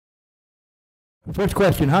First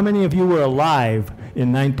question, how many of you were alive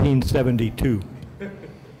in 1972?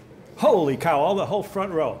 Holy cow, the whole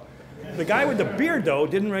front row. The guy with the beard, though,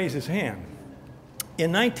 didn't raise his hand.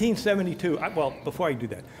 In 1972, well, before I do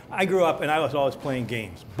that, I grew up and I was always playing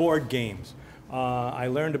games, board games. I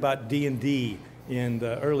learned about D&D in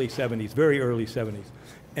the early 70s, very early 70s,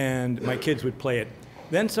 and my kids would play it.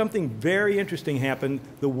 Then something very interesting happened.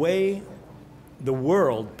 The way the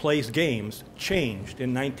world plays games changed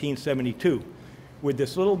in 1972 with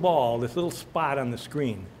this little ball, this little spot on the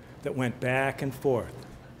screen that went back and forth,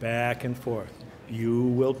 back and forth. You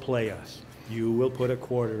will play us. You will put a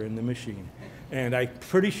quarter in the machine. And I'm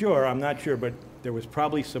pretty sure, I'm not sure, but there was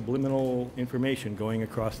probably subliminal information going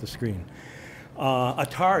across the screen.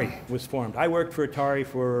 Atari was formed. I worked for Atari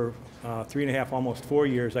for 3.5, almost 4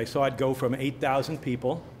 years. I saw it go from 8,000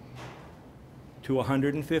 people to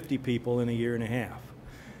 150 people in a year and a half.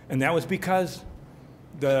 And that was because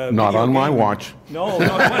the Not on my watch. No,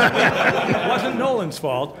 it wasn't Nolan's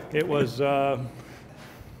fault. It was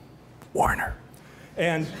Warner.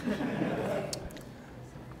 And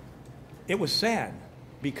it was sad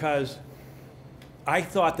because I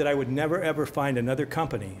thought that I would never ever find another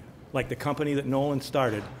company like the company that Nolan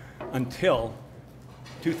started until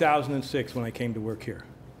 2006 when I came to work here.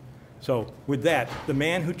 So with that, the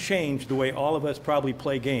man who changed the way all of us probably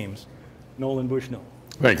play games, Nolan Bushnell.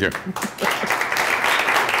 Thank you.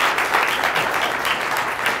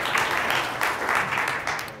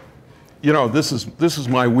 You know, this is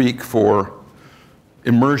my week for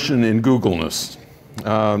immersion in Googleness.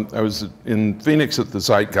 I was in Phoenix at the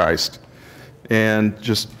Zeitgeist and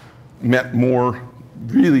just met more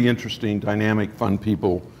really interesting, dynamic, fun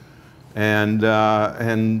people, and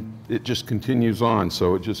it just continues on.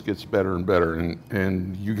 So it just gets better and better.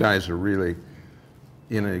 And you guys are really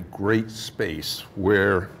in a great space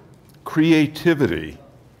where creativity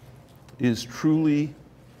is truly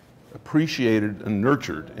appreciated and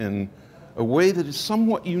nurtured in a way that is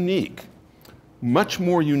somewhat unique, much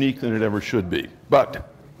more unique than it ever should be. But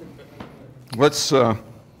let's say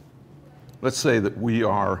that we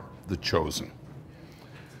are the chosen.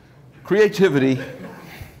 Creativity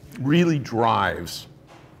really drives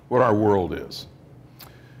what our world is.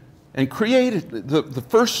 And the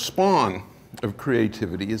first spawn of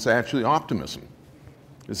creativity is actually optimism.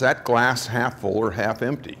 Is that glass half full or half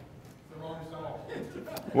empty? The wrong song.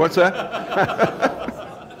 What's that?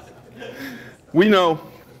 We know,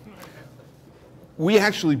 we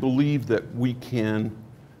actually believe that we can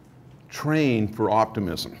train for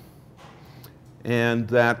optimism, and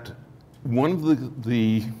that one of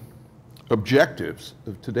the objectives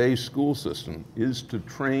of today's school system is to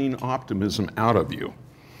train optimism out of you,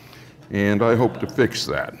 and I hope to fix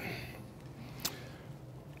that.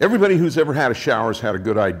 Everybody who's ever had a shower has had a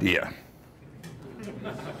good idea.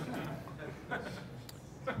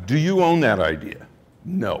 Do you own that idea?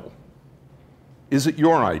 No. Is it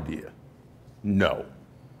your idea? No.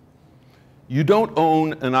 You don't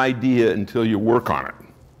own an idea until you work on it,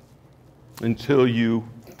 until you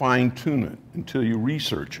fine-tune it, until you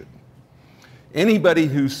research it. Anybody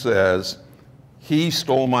who says, he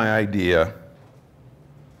stole my idea,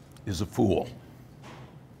 is a fool.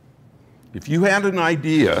 If you had an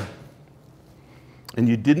idea and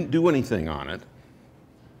you didn't do anything on it,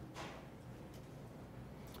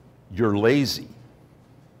 you're lazy.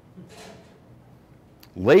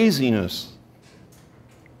 Laziness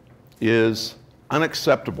is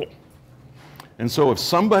unacceptable. And so if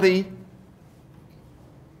somebody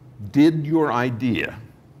did your idea,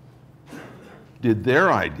 did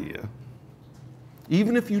their idea,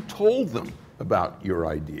 even if you told them about your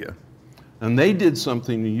idea, and they did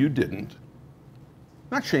something you didn't,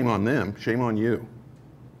 not shame on them, shame on you.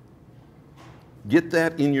 Get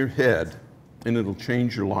that in your head, and it'll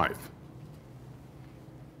change your life.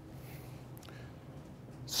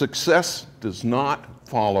 Success does not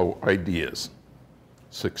follow ideas.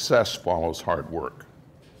 Success follows hard work.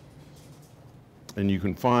 And you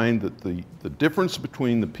can find that the difference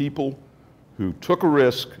between the people who took a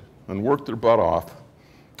risk and worked their butt off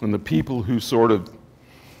and the people who sort of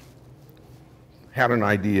had an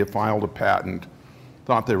idea, filed a patent,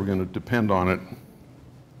 thought they were going to depend on it,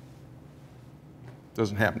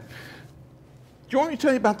 doesn't happen. Do you want me to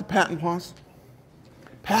tell you about the patent laws?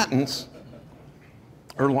 Patents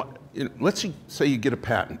are, let's say you get a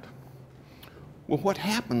patent. Well, what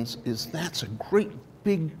happens is that's a great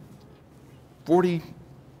big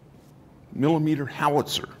 40-millimeter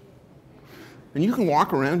howitzer. And you can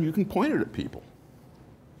walk around, you can point it at people.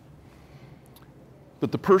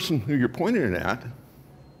 But the person who you're pointing it at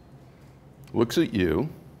looks at you,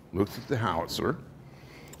 looks at the howitzer,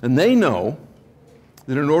 and they know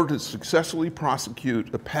that in order to successfully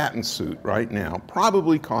prosecute a patent suit right now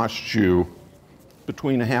probably costs you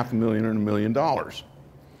between $500,000 and $1 million.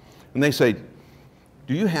 And they say,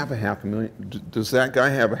 do you have $500,000? Does that guy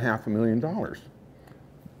have $500,000?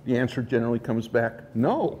 The answer generally comes back,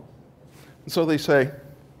 no. And so they say,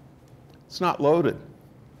 it's not loaded.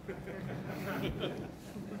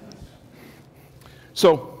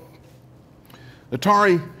 So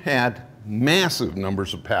Atari had massive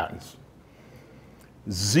numbers of patents.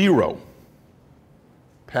 0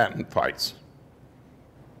 patent fights.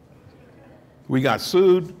 We got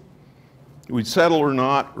sued, we'd settle or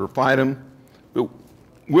not, or fight them, but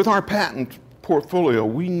with our patent portfolio,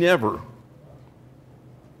 we never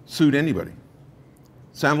sued anybody.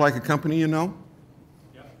 Sound like a company you know?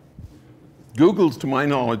 Yep. Google's, to my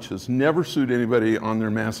knowledge, has never sued anybody on their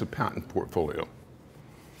massive patent portfolio.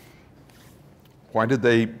 Why did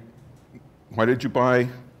you buy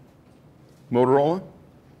Motorola?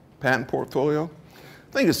 Patent portfolio?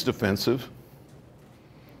 I think it's defensive.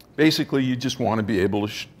 Basically, you just want to be able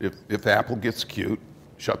to, if Apple gets cute,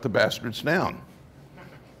 shut the bastards down.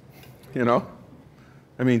 You know?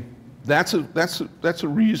 I mean, that's a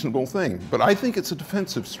reasonable thing. But I think it's a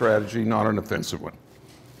defensive strategy, not an offensive one.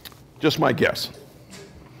 Just my guess.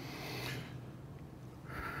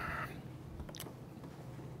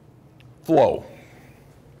 Flow.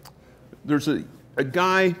 There's a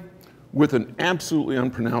guy with an absolutely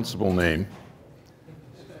unpronounceable name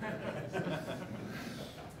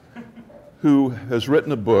who has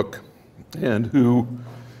written a book and who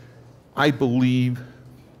I believe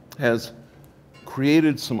has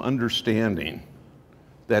created some understanding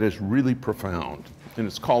that is really profound, and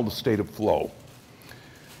it's called the state of flow.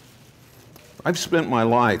 I've spent my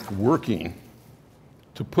life working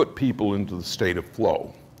to put people into the state of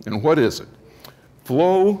flow. And what is it?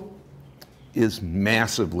 Flow is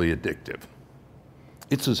massively addictive.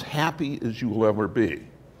 It's as happy as you will ever be.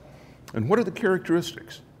 And what are the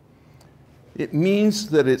characteristics? It means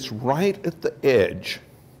that it's right at the edge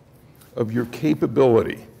of your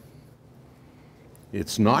capability.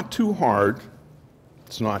 It's not too hard,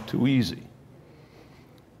 it's not too easy.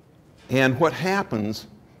 And what happens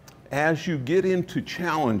as you get into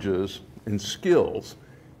challenges and skills,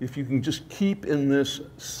 if you can just keep in this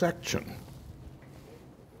section,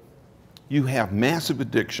 you have massive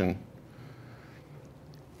addiction,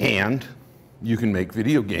 and you can make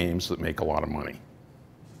video games that make a lot of money.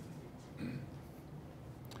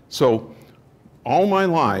 So all my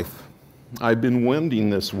life, I've been wending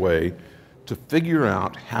this way to figure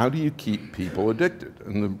out how do you keep people addicted.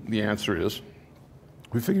 And the answer is,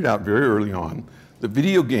 we figured out very early on that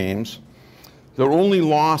video games, they're only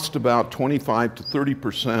lost about 25 to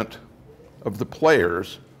 30% of the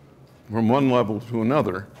players from one level to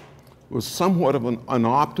another was somewhat of an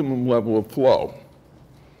optimum level of flow.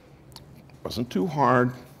 Wasn't too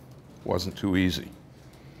hard, wasn't too easy.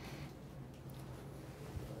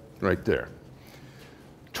 Right there.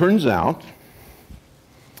 Turns out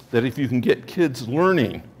that if you can get kids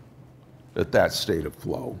learning at that state of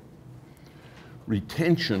flow,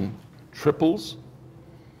 retention triples,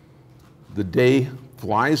 the day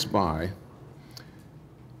flies by,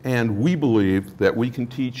 and we believe that we can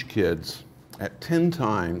teach kids at 10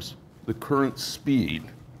 times the current speed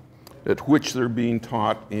at which they're being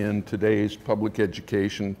taught in today's public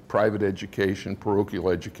education, private education, parochial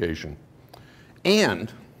education,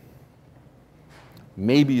 and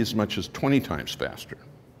maybe as much as 20 times faster.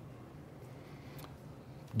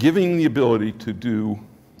 Giving the ability to do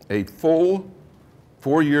a full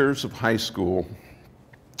 4 years of high school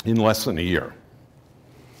in less than a year.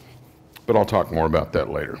 But I'll talk more about that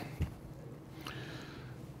later.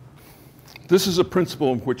 This is a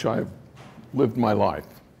principle in which I've lived my life.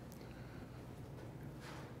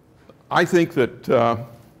 I think that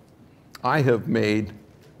I have made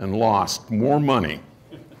and lost more money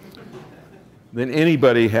than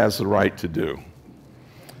anybody has the right to do.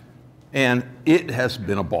 And it has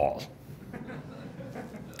been a ball.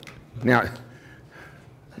 Now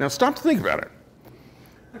stop to think about it.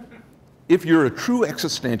 If you're a true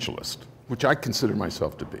existentialist, which I consider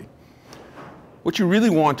myself to be, what you really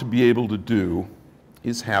want to be able to do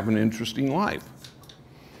is have an interesting life.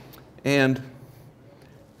 And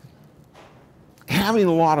having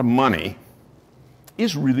a lot of money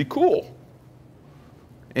is really cool.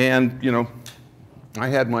 And, you know, I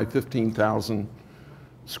had my 15,000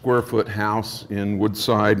 square foot house in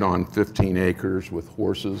Woodside on 15 acres with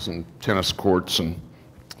horses and tennis courts and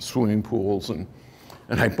swimming pools, and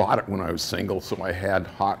I bought it when I was single, so I had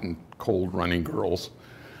hot and cold running girls.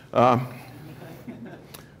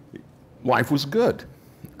 Life was good.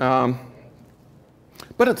 But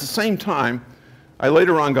at the same time, I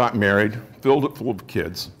later on got married, filled it full of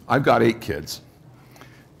kids. I've got 8 kids.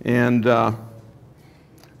 And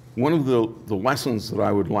one of the lessons that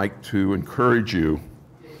I would like to encourage you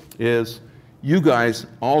is you guys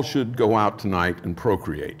all should go out tonight and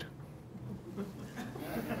procreate.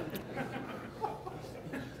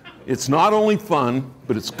 It's not only fun,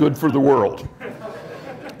 but it's good for the world.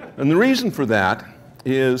 And the reason for that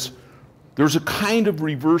is there's a kind of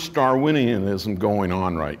reverse Darwinianism going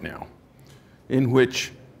on right now, in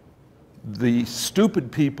which the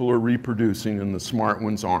stupid people are reproducing and the smart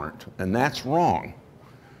ones aren't, and that's wrong.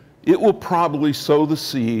 It will probably sow the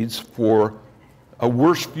seeds for a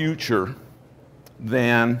worse future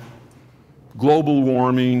than global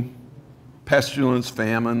warming, pestilence,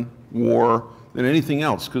 famine, war, than anything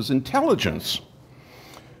else, because intelligence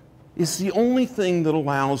is the only thing that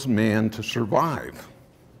allows man to survive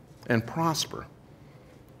and prosper.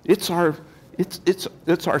 It's our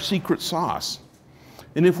secret sauce.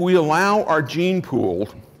 And if we allow our gene pool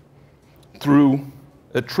through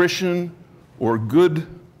attrition or good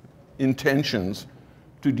intentions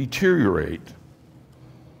to deteriorate,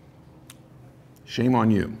 shame on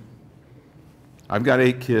you. I've got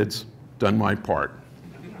 8 kids, done my part.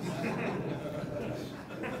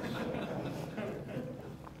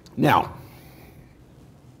 Now,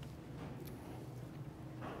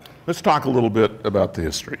 let's talk a little bit about the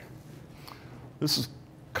history. This is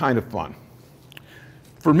kind of fun.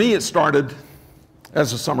 For me, it started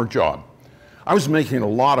as a summer job. I was making a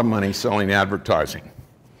lot of money selling advertising,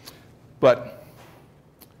 but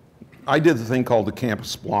I did the thing called the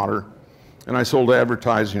campus plotter, and I sold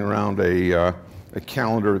advertising around a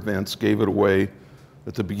calendar events, gave it away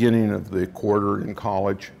at the beginning of the quarter in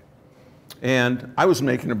college. And I was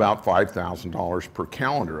making about $5,000 per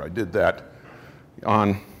calendar. I did that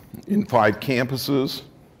in 5 campuses,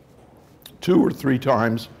 2 or 3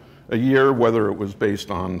 times a year, whether it was based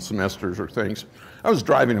on semesters or things. I was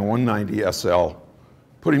driving a 190 SL,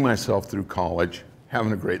 putting myself through college,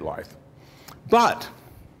 having a great life. But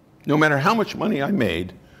no matter how much money I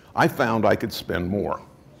made, I found I could spend more.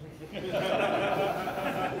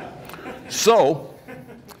 So,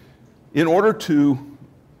 in order to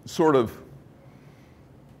sort of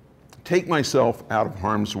take myself out of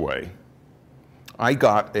harm's way, I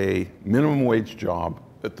got a minimum wage job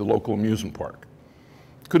at the local amusement park.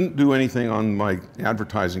 Couldn't do anything on my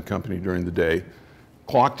advertising company during the day.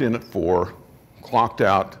 Clocked in at 4, clocked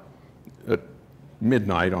out at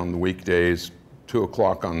midnight on the weekdays, 2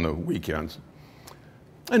 o'clock on the weekends.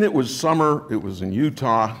 And it was summer, it was in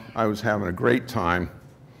Utah, I was having a great time.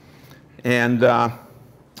 And there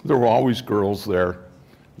were always girls there. I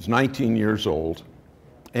was 19 years old.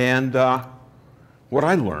 And what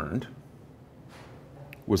I learned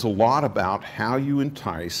was a lot about how you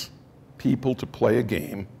entice people to play a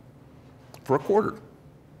game for a quarter.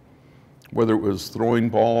 Whether it was throwing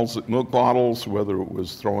balls at milk bottles, whether it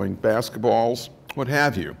was throwing basketballs, what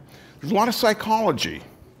have you. There's a lot of psychology.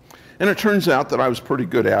 And it turns out that I was pretty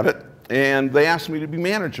good at it, and they asked me to be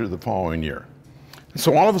manager the following year.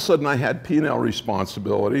 So all of a sudden I had P&L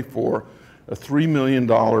responsibility for a $3 million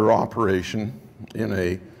operation in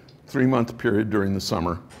a 3-month period during the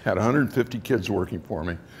summer, had 150 kids working for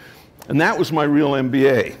me. And that was my real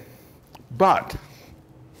MBA. But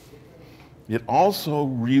it also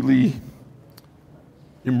really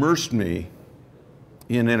immersed me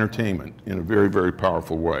in entertainment in a very, very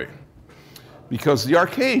powerful way. Because the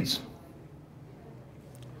arcades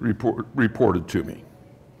reported to me.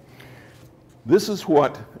 This is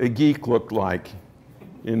what a geek looked like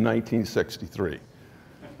in 1963.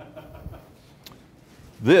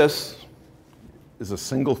 This is a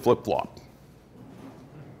single flip-flop.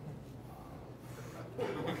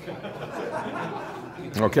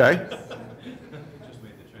 Okay?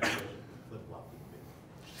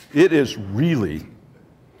 It is really,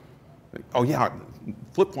 oh yeah,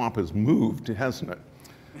 flip-flop has moved, hasn't it?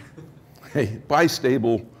 Hey,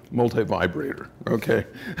 bistable multi-vibrator, okay?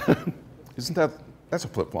 Isn't that, that's a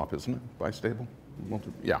flip-flop, isn't it? Bistable?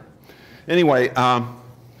 Yeah. Anyway,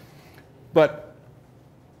 but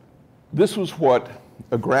this was what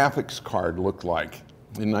a graphics card looked like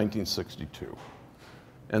in 1962.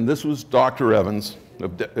 And this was Dr. Evans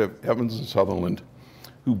of Evans and Sutherland,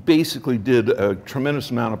 who basically did a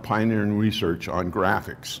tremendous amount of pioneering research on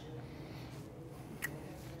graphics.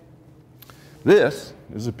 This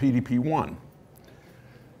is a PDP-1.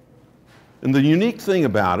 And the unique thing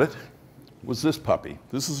about it was this puppy.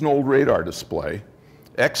 This is an old radar display,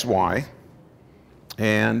 XY,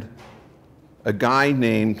 and a guy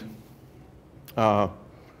named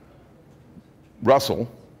Russell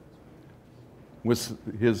with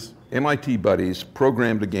his MIT buddies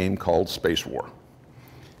programmed a game called Space War.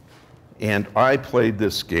 And I played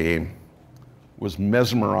this game, was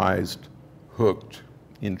mesmerized, hooked,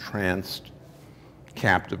 entranced,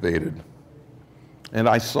 captivated. And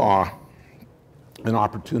I saw an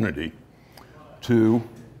opportunity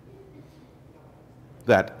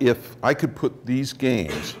that if I could put these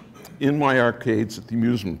games in my arcades at the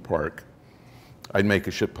amusement park, I'd make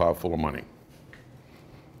a shit pile full of money.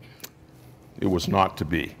 It was not to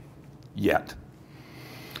be, yet.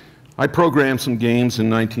 I programmed some games in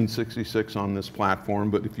 1966 on this platform,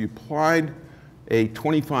 but if you applied a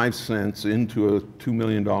 25 cents into a $2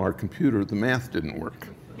 million computer, the math didn't work.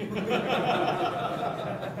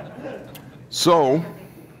 So,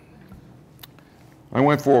 I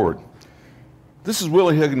went forward. This is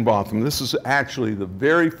Willie Higginbotham. This is actually the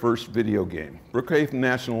very first video game. Brookhaven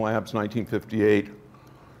National Labs, 1958.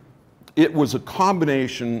 It was a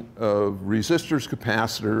combination of resistors,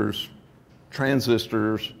 capacitors,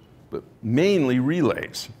 transistors, but mainly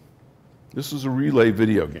relays. This is a relay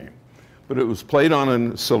video game. But it was played on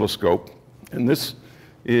an oscilloscope, and this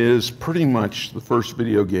is pretty much the first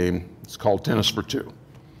video game. It's called Tennis for Two.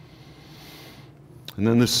 And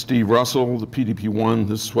then this is Steve Russell, the PDP-1.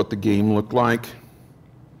 This is what the game looked like.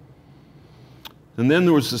 And then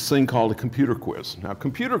there was this thing called a computer quiz. Now,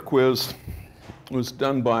 computer quiz was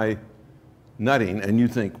done by Nutting, and you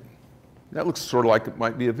think, that looks sort of like it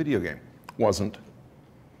might be a video game. Wasn't.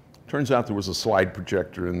 Turns out there was a slide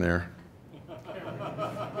projector in there.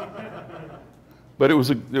 But it was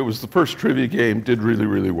the first trivia game, did really,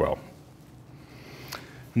 really well.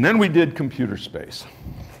 And then we did Computer Space.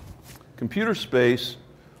 Computer Space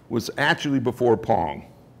was actually before Pong,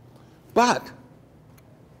 but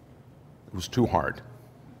it was too hard.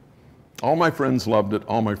 All my friends loved it.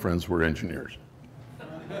 All my friends were engineers.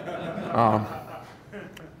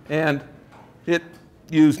 And it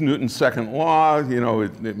used Newton's second law. You know,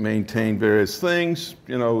 it maintained various things.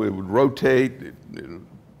 You know, it would rotate, it would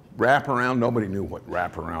wrap around. Nobody knew what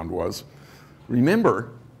wraparound was.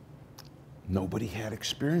 Remember, nobody had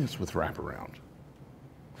experience with wraparound.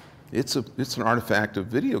 It's an artifact of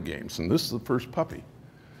video games, and this is the first puppy.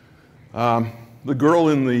 The girl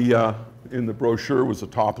in the brochure was a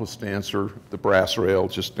topless dancer, the brass rail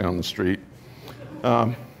just down the street.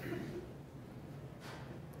 The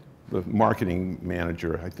marketing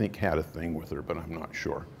manager, I think, had a thing with her, but I'm not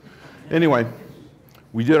sure. Anyway,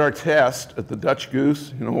 we did our test at the Dutch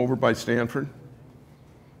Goose, you know, over by Stanford.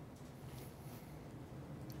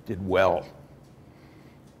 Did well.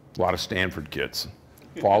 A lot of Stanford kids.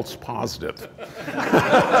 False positive.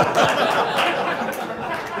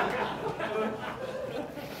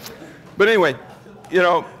 But anyway, you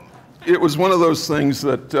know, it was one of those things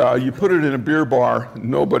that you put it in a beer bar,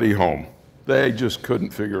 nobody home. They just couldn't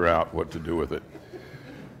figure out what to do with it.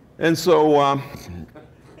 And so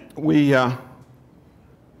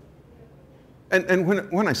and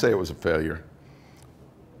when I say it was a failure,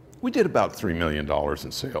 we did about $3 million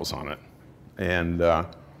in sales on it.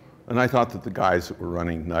 And I thought that the guys that were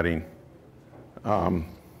running Nutting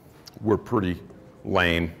were pretty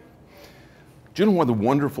lame. Do you know what the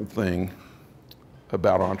wonderful thing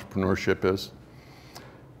about entrepreneurship is?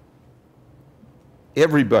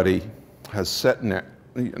 Everybody has set in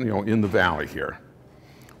the valley here.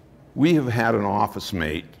 We have had an office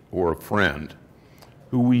mate or a friend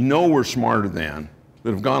who we know we're smarter than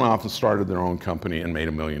that have gone off and started their own company and made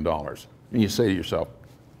 $1 million. And you say to yourself,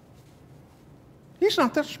 he's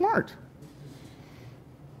not that smart.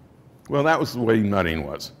 Well, that was the way Nutting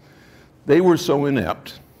was. They were so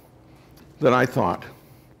inept that I thought,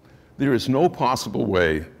 there is no possible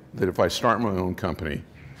way that if I start my own company,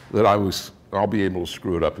 that I'll be able to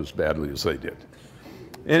screw it up as badly as they did.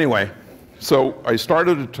 Anyway, so I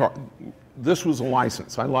started this was a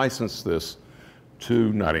license. I licensed this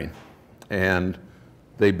to Nutting, and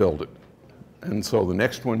they built it. And so the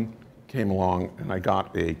next one came along, and I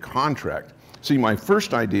got a contract. See, my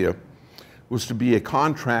first idea was to be a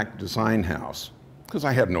contract design house, because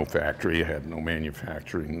I had no factory, I had no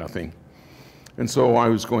manufacturing, nothing. And so I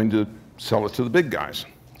was going to sell it to the big guys.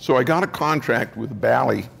 So I got a contract with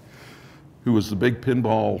Bally, who was the big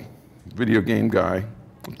pinball video game guy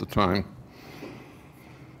at the time.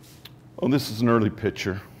 Oh, this is an early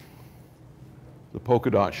picture. The polka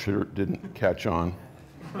dot shirt didn't catch on.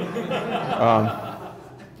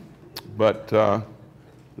 But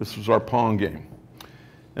this was our Pong game.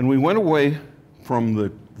 And we went away from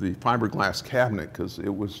the fiberglass cabinet because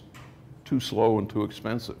it was too slow and too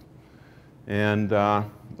expensive. And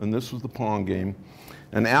this was the Pong game.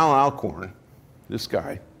 And Al Alcorn, this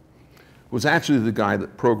guy, was actually the guy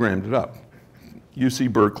that programmed it up.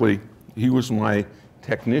 UC Berkeley, he was my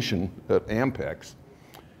technician at Ampex.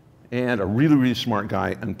 and a really, really smart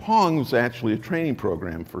guy. And Pong was actually a training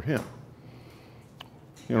program for him.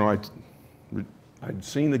 You know, I'd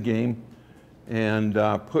seen the game and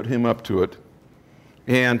put him up to it.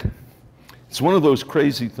 And it's one of those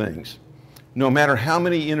crazy things. No matter how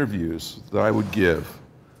many interviews that I would give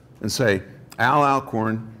and say, Al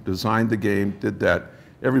Alcorn designed the game, did that,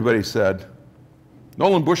 everybody said,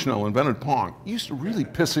 Nolan Bushnell invented Pong. It used to really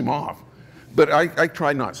piss him off. But I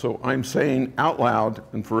tried not. So I'm saying out loud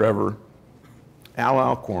and forever, Al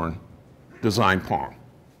Alcorn designed Pong.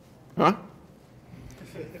 Huh?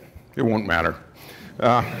 It won't matter.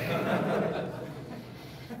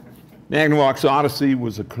 Magnavox Odyssey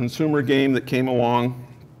was a consumer game that came along.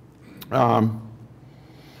 And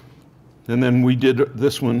then we did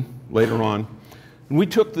this one later on. And we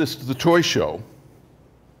took this to the toy show.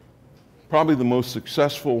 Probably the most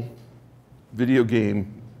successful video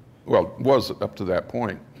game, well, was up to that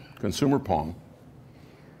point, consumer Pong.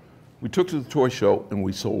 We took it to the toy show and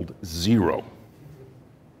we sold 0.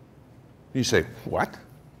 You say, what?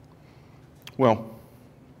 Well,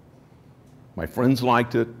 my friends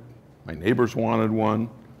liked it, my neighbors wanted one.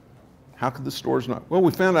 How could the stores not? Well,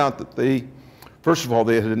 we found out that they, first of all,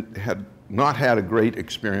 they had not had a great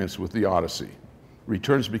experience with the Odyssey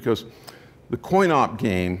returns, because the coin-op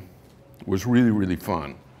game was really, really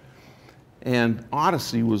fun. And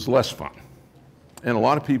Odyssey was less fun. And a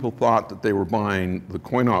lot of people thought that they were buying the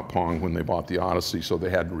coin-op Pong when they bought the Odyssey, so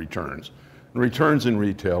they had returns. And returns in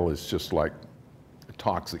retail is just like a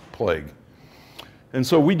toxic plague. And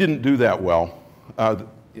so we didn't do that well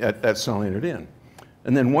at selling it in.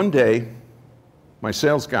 And then one day, my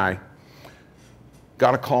sales guy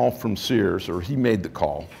got a call from Sears, or he made the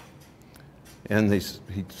call, and he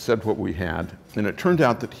said what we had. And it turned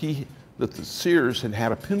out that the Sears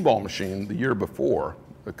had a pinball machine the year before,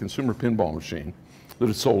 a consumer pinball machine, that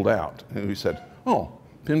had sold out. And we said, oh,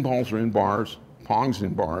 pinballs are in bars, Pong's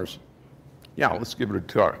in bars. Yeah, let's give it a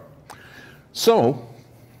try. So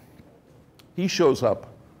he shows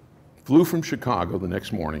up, flew from Chicago the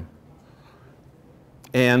next morning,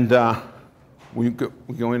 and we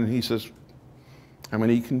go in and he says, how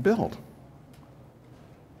many you can build?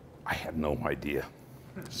 I had no idea.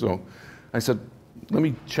 So I said, let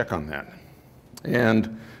me check on that.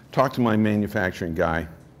 And talked to my manufacturing guy,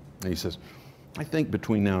 and he says, I think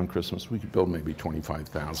between now and Christmas we could build maybe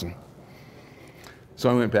 25,000. So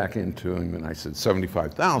I went back into him and I said,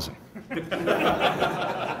 75,000.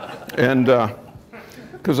 And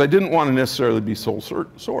because I didn't want to necessarily be sole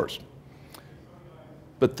source.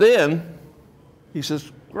 But then he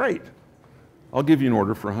says, great, I'll give you an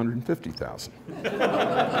order for 150,000.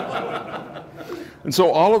 And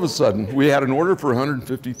so all of a sudden, we had an order for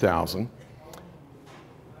 150,000.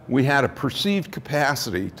 We had a perceived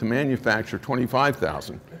capacity to manufacture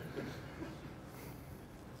 25,000.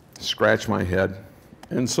 Scratch my head.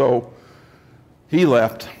 And so he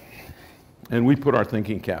left, and we put our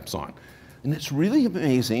thinking caps on. And it's really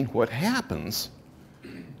amazing what happens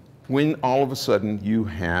when all of a sudden you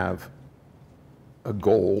have a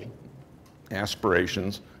goal,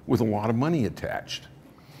 aspirations, with a lot of money attached.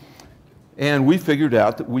 And we figured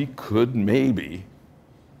out that we could maybe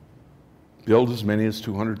build as many as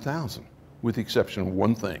 200,000, with the exception of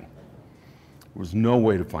one thing. There was no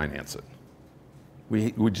way to finance it.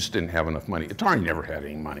 We just didn't have enough money. Atari never had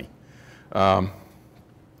any money,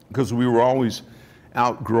 because we were always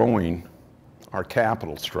outgrowing our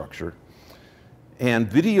capital structure. And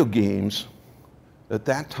video games at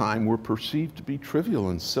that time were perceived to be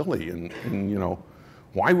trivial and silly, and you know,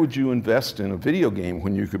 why would you invest in a video game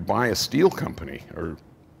when you could buy a steel company or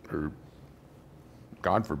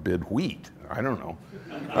God forbid, wheat? I don't know.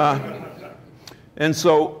 And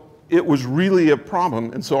so it was really a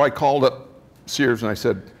problem. And so I called up Sears and I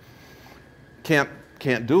said, can't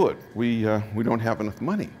do it. We don't have enough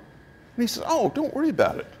money. And he said, oh, don't worry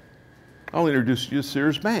about it. I'll introduce you to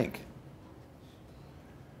Sears Bank.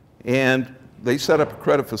 And they set up a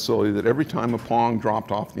credit facility that every time a Pong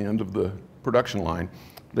dropped off the end of the production line,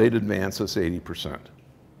 they'd advance us 80%.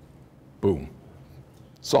 Boom.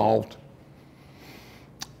 Solved.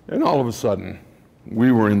 And all of a sudden,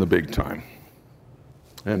 we were in the big time.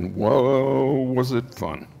 And whoa, was it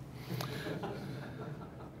fun.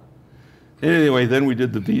 Anyway, then we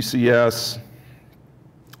did the VCS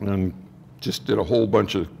and just did a whole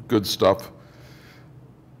bunch of good stuff.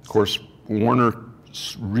 Of course, Warner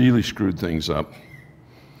really screwed things up.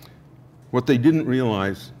 What they didn't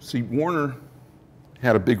realize, see, Warner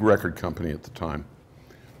had a big record company at the time.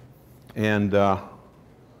 And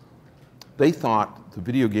they thought the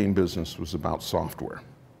video game business was about software.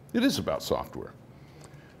 It is about software.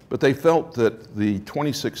 But they felt that the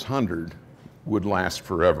 2600 would last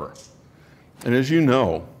forever. And as you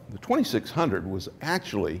know, the 2600 was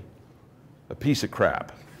actually a piece of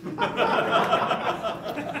crap.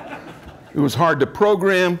 It was hard to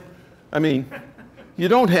program. I mean, you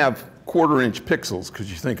don't have quarter-inch pixels because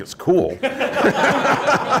you think it's cool.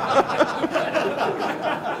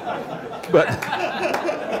 But,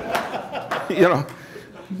 you know,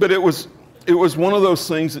 but it was one of those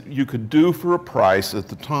things that you could do for a price at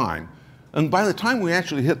the time. And by the time we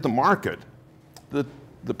actually hit the market,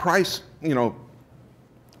 the price, you know,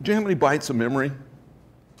 do you know how many bytes of memory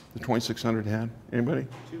the 2600 had? Anybody?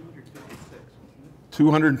 256.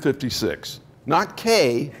 256. Not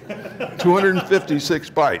K, 256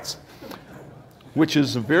 bytes. Which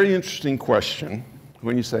is a very interesting question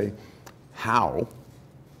when you say, how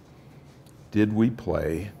did we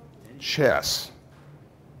play chess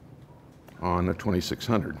on a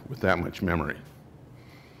 2600 with that much memory?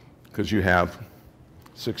 Because you have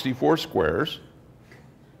 64 squares,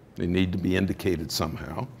 they need to be indicated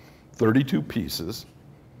somehow, 32 pieces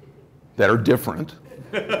that are different.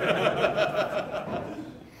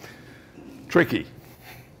 Tricky.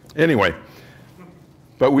 Anyway,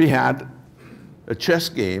 but we had a chess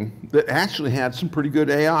game that actually had some pretty good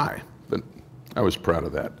AI, but I was proud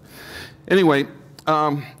of that. Anyway,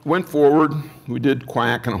 went forward, we did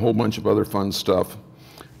Quack and a whole bunch of other fun stuff.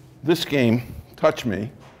 This game, Touch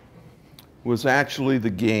Me, was actually the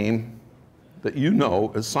game that you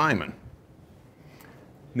know as Simon.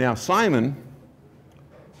 Now, Simon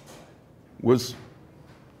was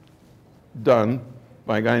done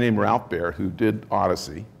by a guy named Ralph Baer who did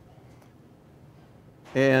Odyssey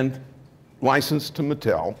and licensed to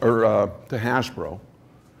Mattel, or to Hasbro,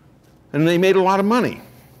 and they made a lot of money.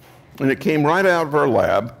 And it came right out of our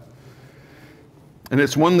lab, and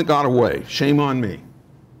it's one that got away. Shame on me.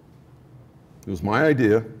 It was my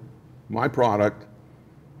idea, my product,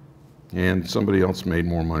 and somebody else made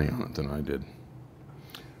more money on it than I did.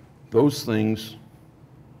 Those things,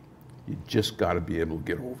 you just got to be able to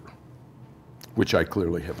get over, which I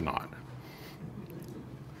clearly have not.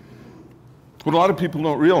 What a lot of people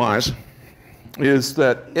don't realize is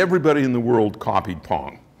that everybody in the world copied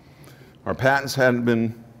Pong. Our patents hadn't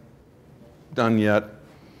been done yet,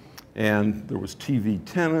 and there was TV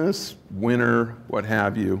tennis, Winner, what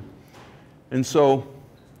have you. And so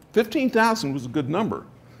 15,000 was a good number,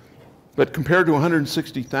 but compared to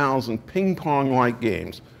 160,000 ping-pong-like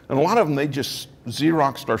games, and a lot of them, they just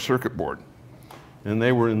Xeroxed our circuit board, and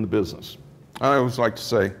they were in the business. I always like to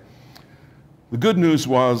say, the good news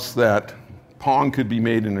was that Pong could be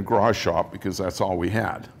made in a garage shop because that's all we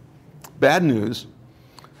had. Bad news,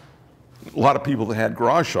 a lot of people that had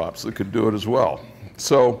garage shops that could do it as well.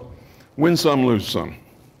 So, win some, lose some.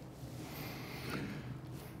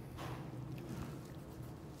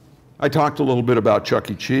 I talked a little bit about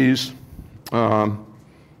Chuck E. Cheese.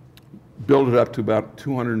 Built it up to about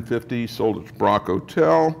 250, sold it to Brock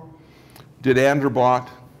Hotel. Did Anderbot.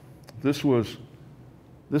 This was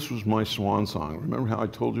my swan song. Remember how I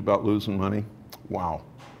told you about losing money? Wow.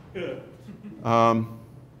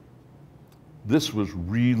 This was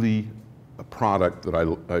really a product that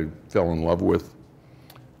I fell in love with.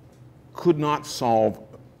 Could not solve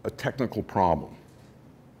a technical problem.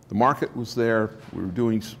 The market was there. We were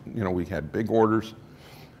doing, you know, we had big orders.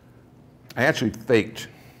 I actually faked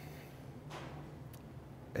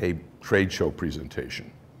a trade show presentation.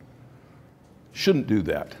 Shouldn't do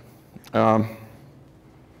that.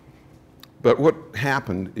 But what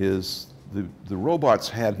happened is the robots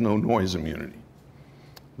had no noise immunity.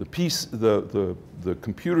 The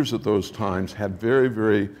computers at those times had very,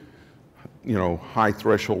 very, you know, high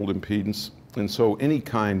threshold impedance, and so any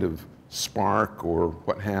kind of spark or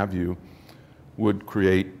what have you would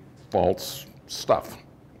create false stuff.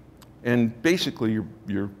 And basically,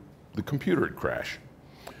 the computer would crash.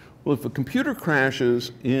 Well, if a computer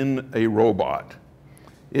crashes in a robot,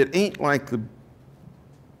 it ain't like the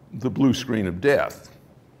blue screen of death.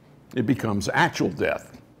 It becomes actual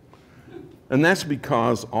death. And that's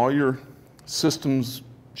because all your systems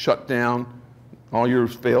shut down, all your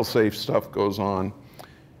fail-safe stuff goes on,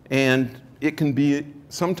 and it can be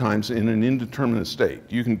sometimes in an indeterminate state.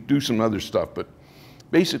 You can do some other stuff, but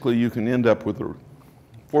basically you can end up with a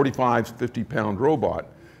 45, 50-pound robot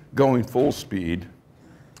going full speed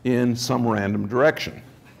in some random direction.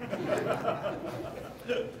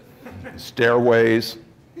 Stairways,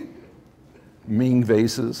 Ming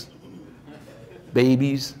vases,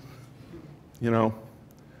 babies, you know.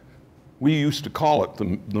 We used to call it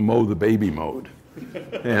the mow the baby mode,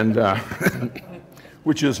 and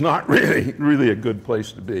which is not really a good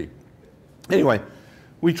place to be. Anyway,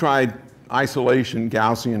 we tried isolation,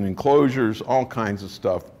 Gaussian enclosures, all kinds of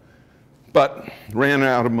stuff. But ran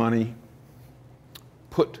out of money,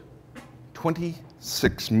 put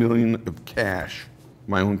 26 million of cash,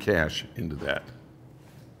 my own cash, into that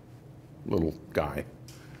little guy.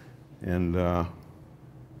 And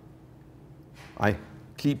I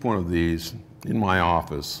keep one of these in my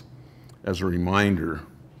office as a reminder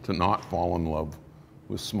to not fall in love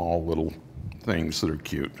with small little things that are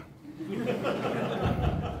cute.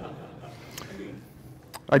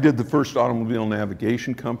 I did the first automobile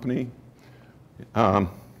navigation company called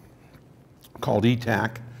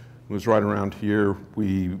ETAC. It was right around here.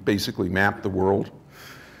 We basically mapped the world.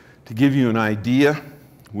 To give you an idea,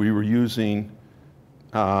 we were using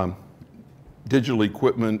digital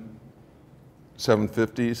equipment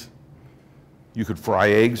 750s. You could fry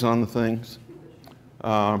eggs on the things.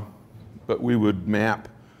 But we would map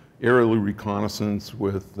aerial reconnaissance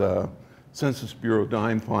with Census Bureau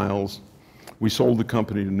dime files. We sold the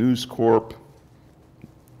company to News Corp,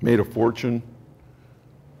 made a fortune.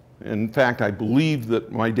 In fact, I believe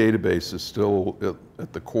that my database is still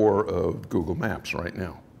at the core of Google Maps right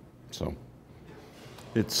now. So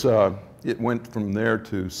it's, it went from there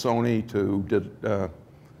to Sony to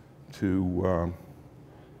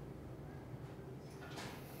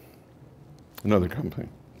another company.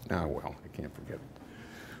 Ah, well, I can't forget it.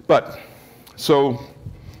 But, so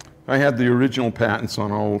I had the original patents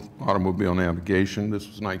on all automobile navigation. This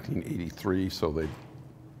was 1983, so they'd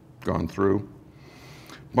gone through.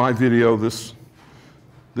 My video, this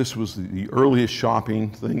was the earliest shopping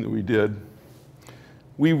thing that we did.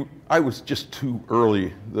 I was just too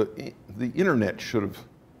early. The internet should have,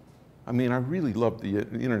 I mean, I really loved the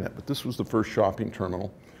internet, but this was the first shopping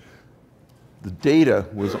terminal. The data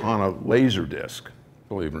was on a laser disc,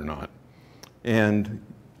 believe it or not. And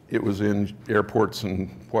it was in airports and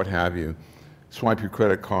what have you. Swipe your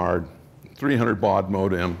credit card, 300 baud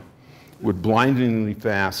modem, would blindingly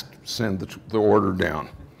fast send the order down.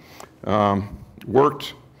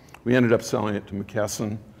 Worked. We ended up selling it to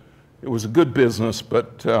McKesson. It was a good business,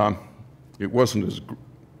 but it wasn't as,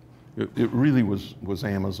 it really was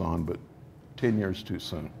Amazon, but 10 years too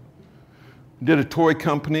soon. Did a toy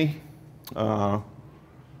company.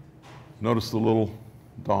 Noticed the little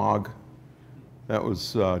dog. That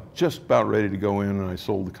was just about ready to go in, and I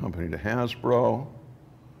sold the company to Hasbro.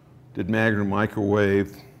 Did Magna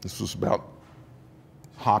Microwave. This was about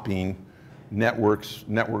hopping networks.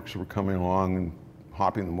 Networks were coming along and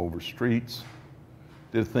hopping them over streets.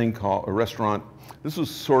 Did a thing called a restaurant. This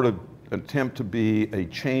was sort of an attempt to be a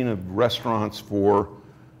chain of restaurants for,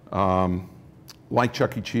 like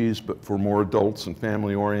Chuck E. Cheese, but for more adults and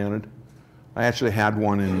family-oriented. I actually had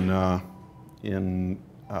one in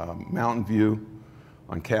Mountain View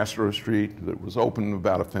on Castro Street that was open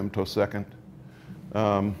about a femtosecond.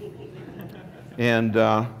 And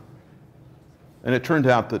it turned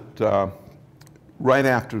out that right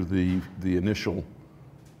after the initial,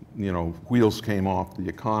 wheels came off the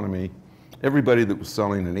economy, everybody that was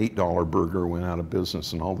selling an $8 burger went out of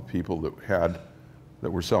business, and all the people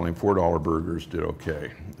that were selling $4 burgers did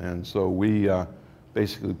okay. And so we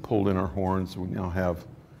basically pulled in our horns. We now have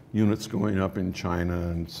units going up in China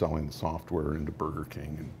and selling the software into Burger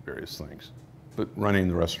King and various things. But running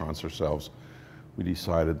the restaurants ourselves, we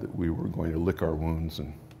decided that we were going to lick our wounds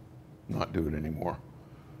and not do it anymore.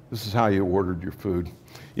 This is how you ordered your food.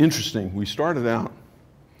 Interesting, we started out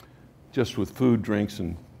just with food, drinks,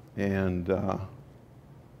 and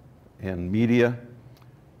media,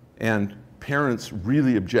 and parents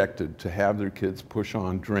really objected to have their kids push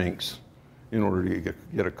on drinks in order to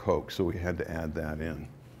get a Coke, so we had to add that in.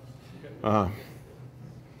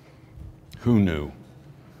 Who knew?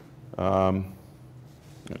 Let's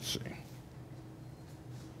see.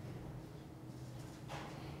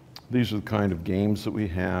 These are the kind of games that we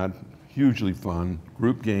had, hugely fun,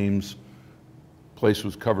 group games. Place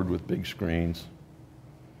was covered with big screens.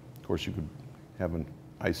 Of course, you could have an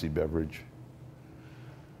icy beverage.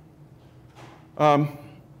 One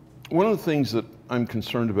of the things that I'm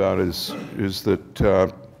concerned about is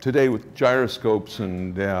that today with gyroscopes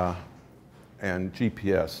and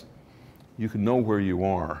GPS, you can know where you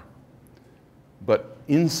are. But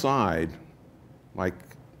inside, like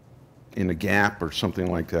in a gap or something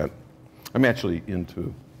like that, I'm actually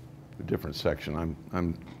into a different section.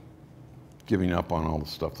 I'm giving up on all the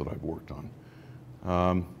stuff that I've worked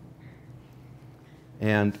on.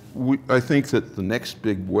 And I think that the next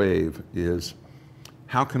big wave is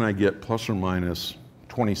how can I get plus or minus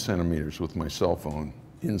 20 centimeters with my cell phone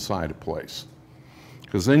inside a place?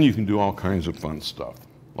 Because then you can do all kinds of fun stuff.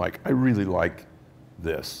 Like, I really like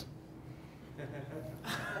this.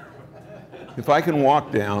 If I can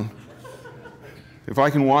walk down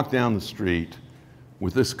the street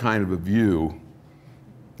with this kind of a view,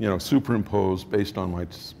 you know, superimposed based on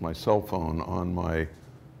my cell phone on my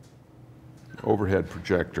overhead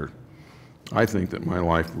projector, I think that my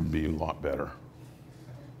life would be a lot better,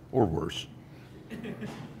 or worse.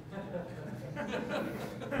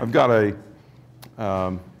 I've got a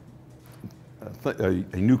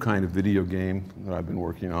new kind of video game that I've been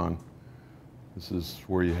working on. This is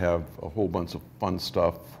where you have a whole bunch of fun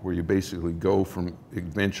stuff where you basically go from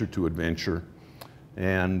adventure to adventure,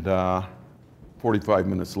 and 45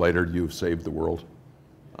 minutes later you've saved the world,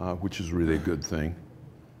 which is really a good thing.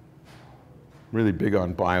 Really big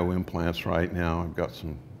on bioimplants right now. I've got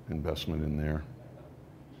some investment in there.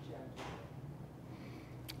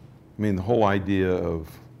 I mean, the whole idea of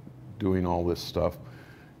doing all this stuff,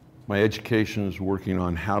 my education is working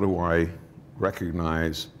on how do I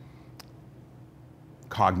recognize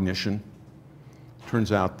cognition.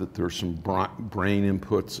 Turns out that there's some brain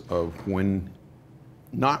inputs of when,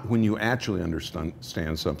 not when you actually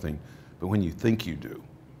understand something, but when you think you do.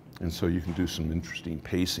 And so you can do some interesting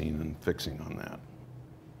pacing and fixing on that.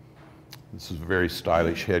 This is very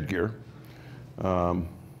stylish headgear. I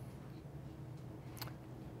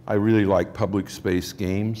really like public space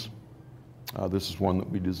games. This is one that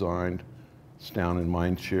we designed. It's down in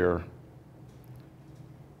Mindshare.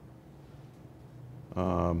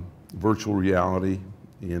 Virtual reality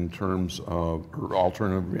in terms of, or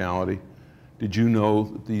alternative reality. Did you know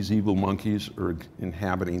that these evil monkeys are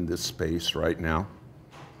inhabiting this space right now?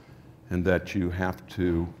 And that you have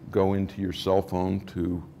to go into your cell phone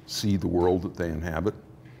to see the world that they inhabit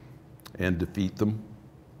and defeat them?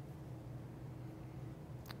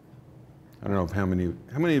 I don't know if how many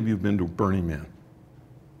of you have been to Burning Man?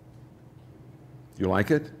 You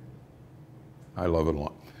like it? I love it a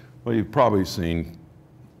lot. Well, you've probably seen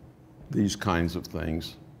these kinds of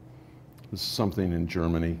things. This is something in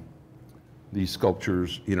Germany. These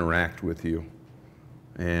sculptures interact with you,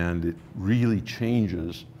 and it really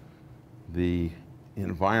changes the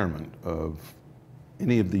environment of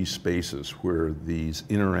any of these spaces where these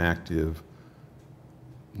interactive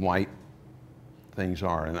light things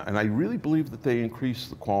are. And I really believe that they increase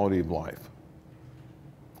the quality of life.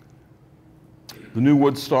 The new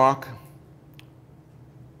Woodstock,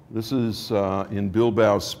 this is in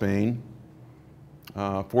Bilbao, Spain.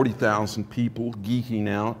 40,000 people geeking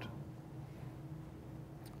out.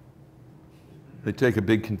 They take a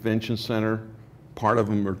big convention center. Part of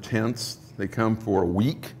them are tents. They come for a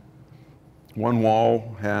week. One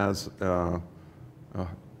wall has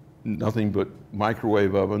nothing but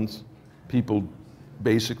microwave ovens. People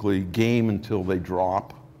basically game until they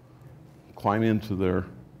drop, climb into their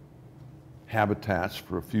habitats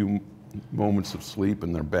for a few moments of sleep,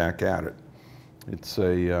 and they're back at it. It's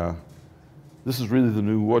this is really the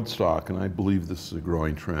new Woodstock, and I believe this is a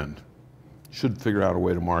growing trend. Should figure out a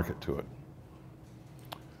way to market to it.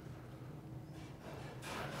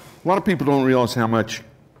 A lot of people don't realize how much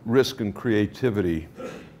risk and creativity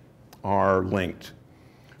are linked.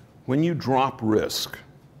 When you drop risk,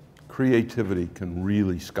 creativity can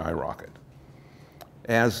really skyrocket.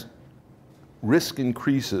 As risk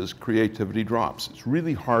increases, creativity drops. It's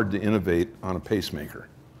really hard to innovate on a pacemaker.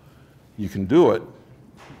 You can do it,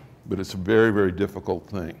 but it's a very, very difficult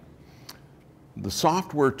thing. The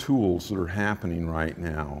software tools that are happening right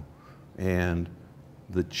now and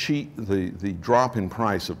the drop in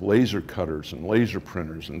price of laser cutters and laser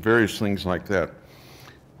printers and various things like that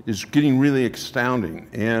is getting really astounding.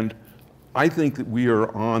 And I think that we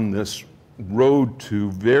are on this road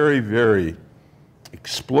to very, very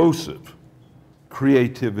explosive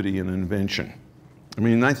creativity and invention. I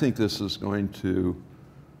mean, I think this is going to,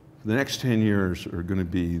 the next 10 years are going to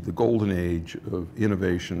be the golden age of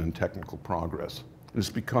innovation and technical progress. It's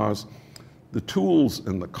because the tools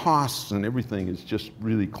and the costs and everything is just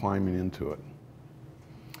really climbing into it.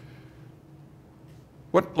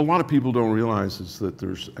 What a lot of people don't realize is that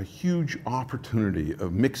there's a huge opportunity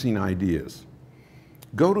of mixing ideas.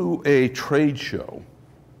 Go to a trade show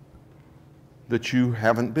that you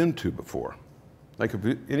haven't been to before. Like, have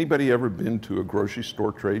anybody ever been to a grocery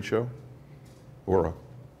store trade show? Or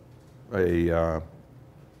a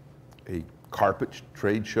carpet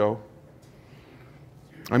trade show?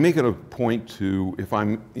 I make it a point to, if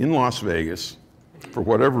I'm in Las Vegas, for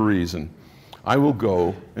whatever reason, I will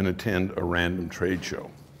go and attend a random trade show.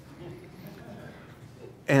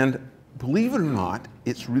 And believe it or not,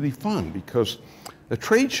 it's really fun because a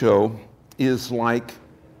trade show is like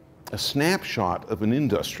a snapshot of an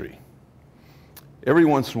industry. Every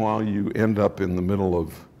once in a while you end up in the middle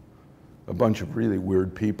of a bunch of really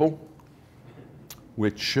weird people,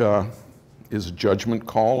 which is a judgment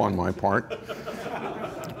call on my part.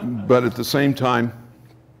 But at the same time,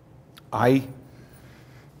 I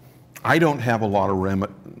don't have a lot of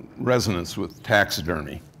resonance with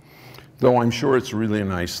taxidermy, though I'm sure it's really a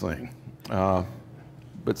nice thing.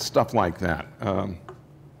 But stuff like that.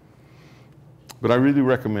 But I really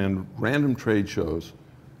recommend random trade shows,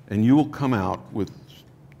 and you will come out with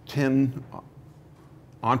 10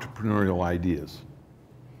 entrepreneurial ideas.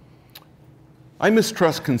 I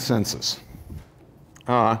mistrust consensus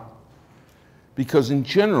because in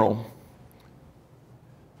general,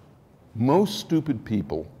 most stupid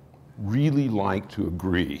people really like to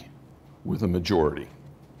agree with a majority.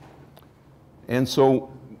 And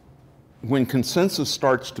so when consensus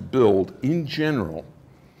starts to build, in general,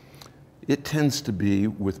 it tends to be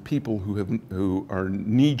with people who are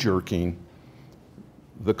knee-jerking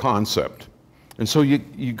the concept. And so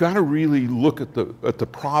you got to really look at the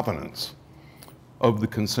provenance of the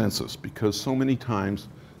consensus, because so many times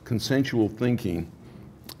consensual thinking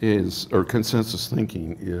or consensus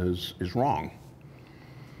thinking is wrong.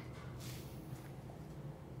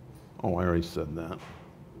 Oh, I already said that.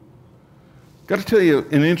 Got to tell you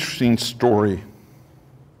an interesting story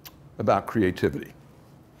about creativity.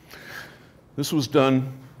 This was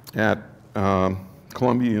done at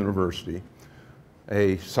Columbia University.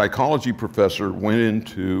 A psychology professor went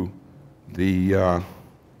into the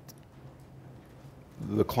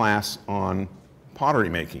class on pottery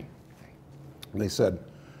making. And they said,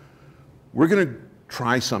 we're going to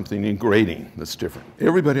try something in grading that's different.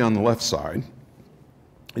 Everybody on the left side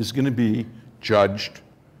is going to be judged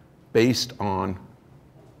based on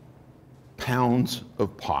pounds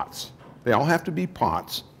of pots. They all have to be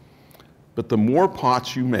pots, but the more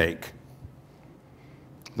pots you make,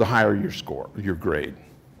 the higher your score, your grade.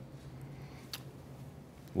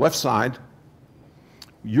 Left side,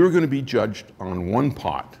 you're going to be judged on one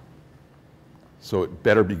pot, so it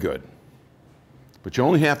better be good. But you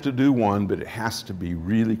only have to do one, but it has to be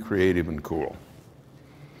really creative and cool.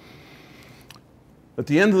 At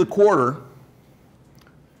the end of the quarter,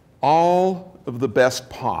 all of the best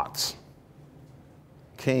pots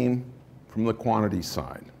came from the quantity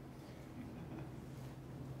side.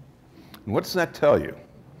 And what does that tell you?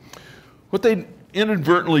 What they've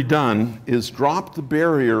inadvertently done is drop the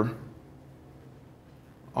barrier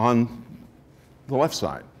on the left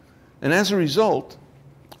side. And as a result,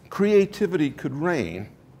 creativity could reign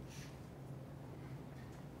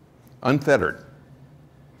unfettered.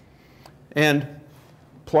 And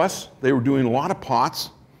plus, they were doing a lot of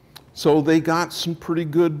pots, so they got some pretty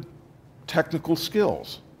good technical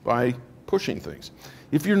skills by pushing things.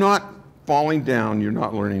 If you're not falling down, you're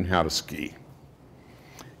not learning how to ski.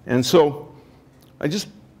 And so I just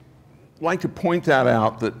like to point that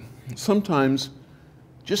out, that sometimes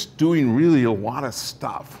just doing really a lot of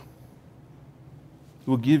stuff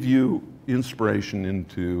will give you inspiration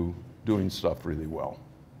into doing stuff really well.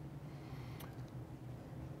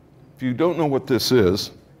 If you don't know what this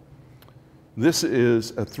is a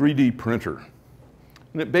 3D printer.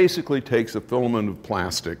 And it basically takes a filament of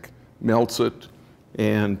plastic, melts it,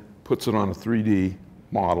 and puts it on a 3D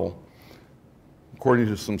model according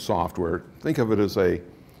to some software. Think of it as an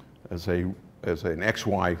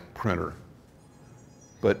XY printer.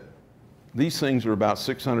 But these things are about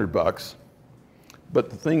 $600. But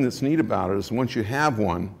the thing that's neat about it is once you have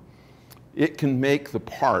one, it can make the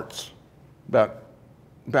parts, about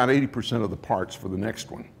 80% of the parts for the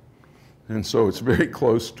next one. And so it's very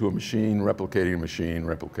close to a machine, replicating a machine,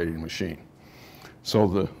 replicating a machine.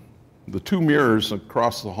 So the two mirrors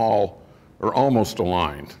across the hall are almost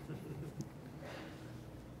aligned.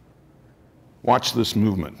 Watch this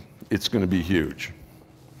movement. It's going to be huge.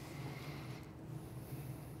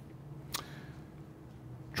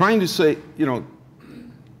 Trying to say, you know,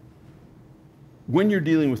 when you're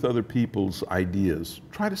dealing with other people's ideas,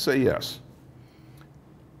 try to say yes.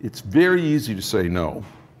 It's very easy to say no,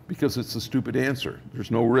 because it's a stupid answer.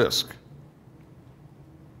 There's no risk.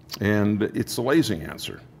 And it's a lazy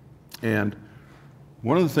answer. And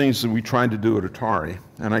one of the things that we tried to do at Atari,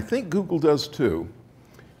 and I think Google does too,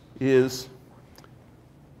 is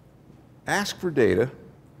ask for data,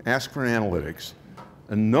 ask for analytics,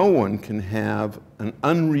 and no one can have an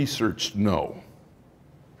unresearched no.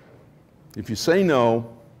 If you say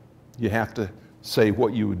no, you have to say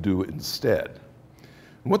what you would do instead.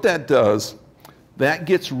 And what that does, that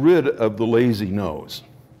gets rid of the lazy no's.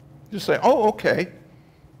 Just say, oh, okay,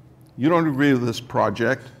 you don't agree with this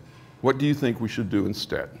project. What do you think we should do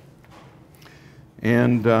instead?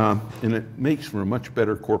 And it makes for a much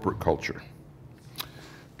better corporate culture.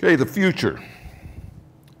 Okay, the future.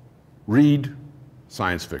 Read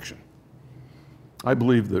science fiction. I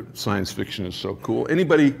believe that science fiction is so cool.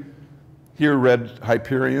 Anybody here read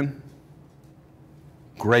Hyperion?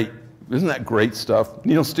 Great Isn't that great stuff?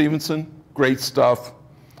 Neil Stephenson, great stuff.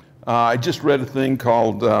 I just read a thing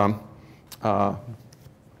called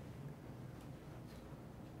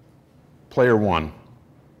Player One.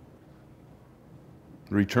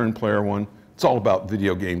 Return Player One. It's all about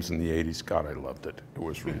video games in the 80s. God, I loved it. It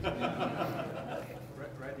was really... Ready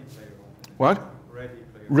Player One. What? Ready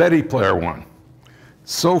Player One. Ready Player One.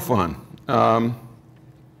 So fun.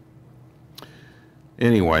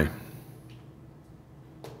 Anyway,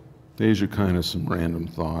 these are kind of some random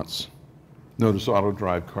thoughts. Notice auto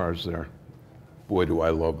drive cars there. Boy, do I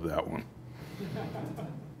love that one.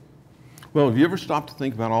 Well, have you ever stopped to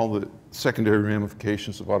think about all the secondary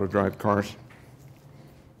ramifications of auto drive cars?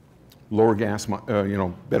 Lower gas,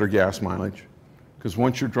 better gas mileage. Because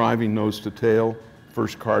once you're driving nose to tail,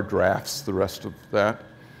 first car drafts the rest of that.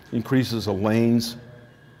 Increases the lanes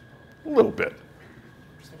a little bit.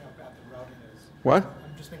 Just thinking how bad the routing is. What?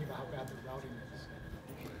 I'm just thinking about how bad the routing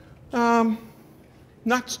is.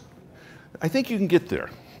 Not. I think you can get there,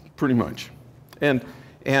 pretty much. And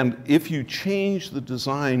if you change the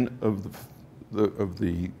design of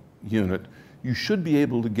the unit, you should be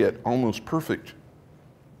able to get almost perfect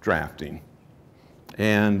drafting.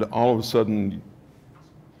 And all of a sudden,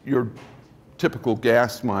 your typical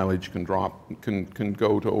gas mileage can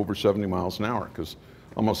go to over 70 miles an hour, because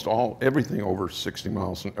almost everything over 60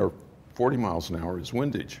 miles or 40 miles an hour is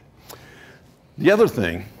windage. The other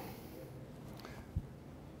thing,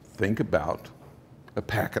 think about a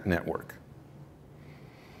packet network.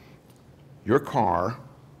 Your car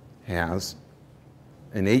has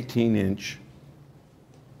an 18-inch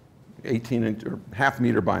or half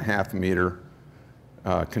meter by half meter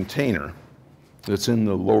container that's in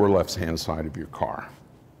the lower left-hand side of your car,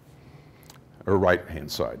 or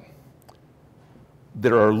right-hand side.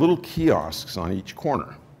 There are little kiosks on each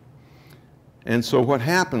corner. And so what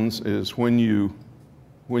happens is when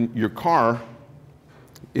your car,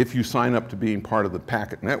 if you sign up to being part of the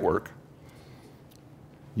packet network,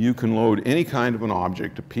 you can load any kind of an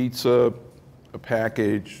object, a pizza, a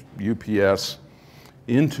package, UPS,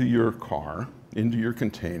 into your car, into your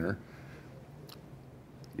container.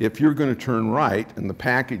 If you're going to turn right and the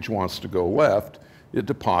package wants to go left, it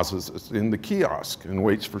deposits it in the kiosk and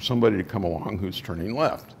waits for somebody to come along who's turning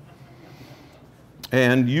left.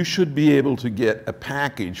 And you should be able to get a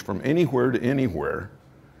package from anywhere to anywhere.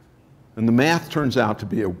 And the math turns out to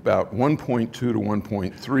be about 1.2 to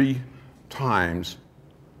 1.3 times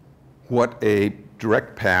what a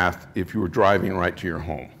direct path if you were driving right to your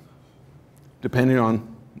home, depending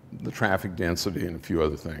on the traffic density and a few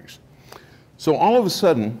other things. So all of a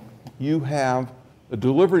sudden, you have a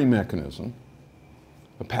delivery mechanism,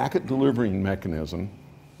 a packet delivering mechanism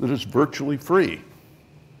that is virtually free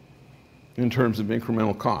in terms of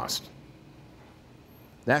incremental cost.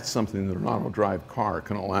 That's something that an auto drive car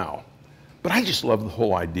can allow. But I just love the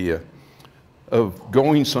whole idea of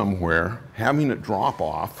going somewhere, having it drop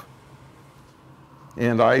off,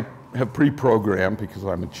 and I have pre-programmed, because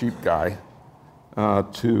I'm a cheap guy,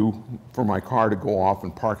 for my car to go off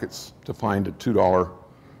and park it to find a $2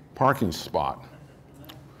 parking spot,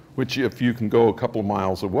 which if you can go a couple of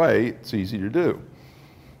miles away, it's easy to do.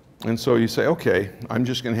 And so you say, okay, I'm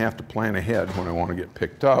just going to have to plan ahead when I want to get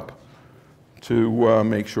picked up to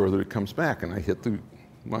make sure that it comes back. And I hit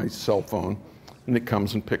my cell phone, and it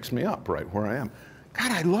comes and picks me up right where I am.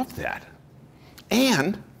 God, I love that.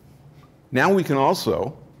 And now we can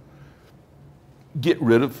also get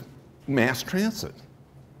rid of mass transit.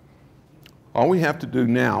 All we have to do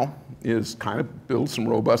now is kind of build some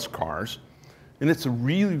robust cars, and it's a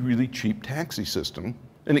really, really cheap taxi system,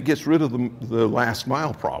 and it gets rid of the last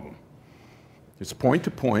mile problem. It's point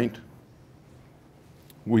to point.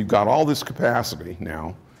 We've got all this capacity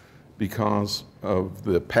now because of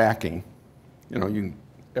the packing. You know,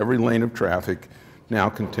 every lane of traffic now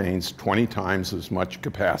contains 20 times as much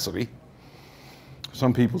capacity.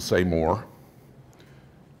 Some people say more.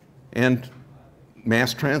 And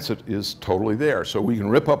mass transit is totally there. So we can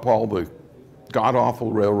rip up all the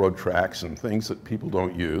god-awful railroad tracks and things that people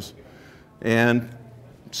don't use and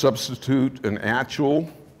substitute an actual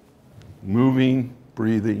moving,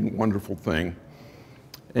 breathing, wonderful thing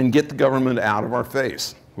and get the government out of our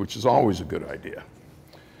face, which is always a good idea.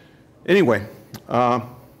 Anyway, you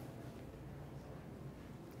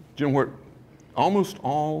know what? Almost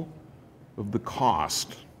all of the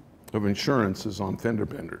cost of insurance is on fender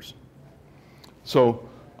benders. So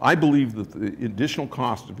I believe that the additional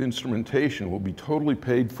cost of instrumentation will be totally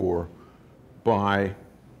paid for by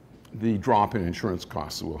the drop in insurance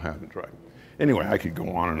costs that we'll have in driving. Anyway, I could go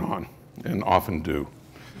on, and often do.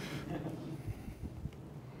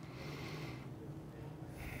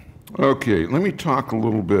 Okay, let me talk a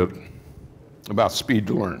little bit about speed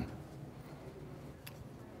to learn.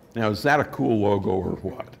 Now, is that a cool logo or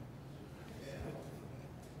what?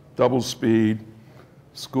 Double speed,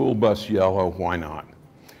 school bus yellow, why not?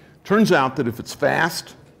 Turns out that if it's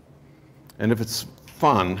fast and if it's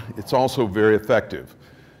fun, it's also very effective.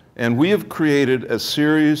 And we have created a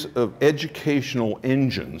series of educational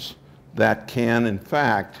engines that can, in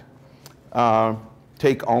fact,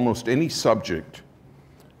 take almost any subject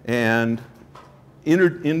and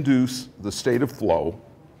induce the state of flow.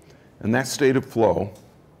 And that state of flow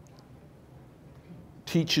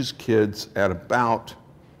teaches kids at about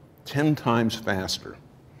 10 times faster.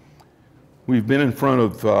 We've been in front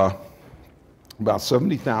of about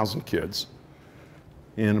 70,000 kids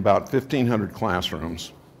in about 1,500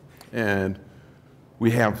 classrooms, and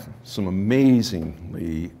we have some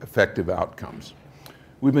amazingly effective outcomes.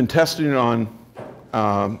 We've been testing it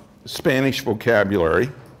on Spanish vocabulary,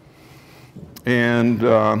 and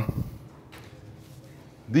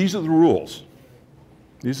these are the rules.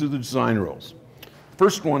 These are the design rules.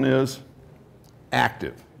 First one is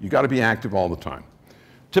active. You got to be active all the time.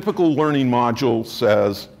 Typical learning module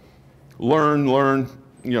says, learn,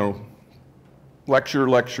 lecture,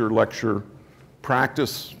 lecture, lecture,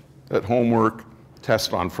 practice at homework,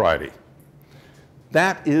 test on Friday.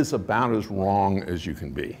 That is about as wrong as you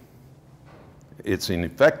can be. It's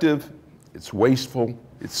ineffective, it's wasteful,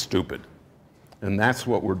 it's stupid. And that's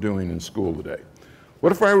what we're doing in school today.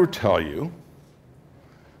 What if I were to tell you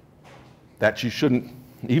that you shouldn't,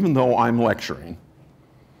 even though I'm lecturing,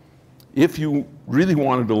 if you really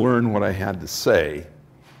wanted to learn what I had to say,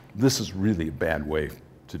 this is really a bad way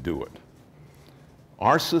to do it.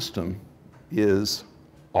 Our system is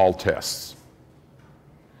all tests.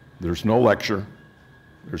 There's no lecture,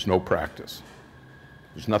 there's no practice.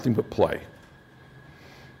 There's nothing but play.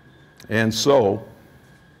 And so,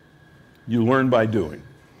 you learn by doing.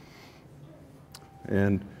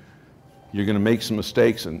 And you're going to make some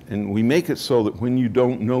mistakes, and we make it so that when you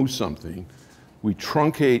don't know something, we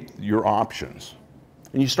truncate your options,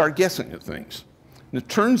 and you start guessing at things. And it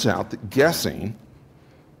turns out that guessing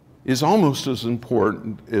is almost as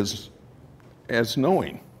important as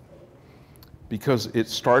knowing, because it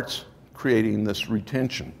starts creating this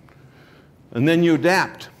retention. And then you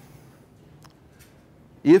adapt.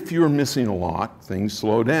 If you're missing a lot, things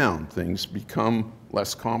slow down, things become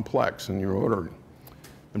less complex in your ordering.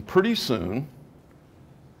 And pretty soon,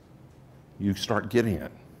 you start getting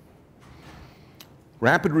it.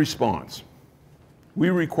 Rapid response. We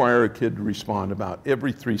require a kid to respond about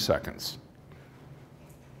every 3 seconds.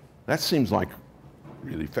 That seems like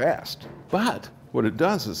really fast. But what it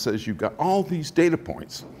does is it says you've got all these data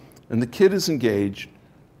points, and the kid is engaged.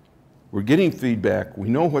 We're getting feedback. We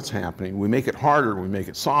know what's happening. We make it harder. We make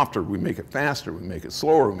it softer. We make it faster. We make it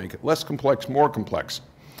slower. We make it less complex, more complex.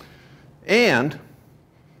 And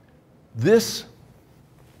this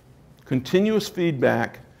continuous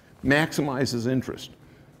feedback maximizes interest.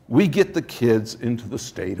 We get the kids into the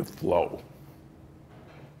state of flow.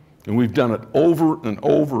 And we've done it over and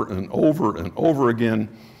over and over and over again.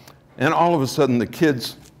 And all of a sudden the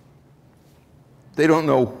kids, they don't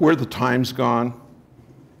know where the time's gone.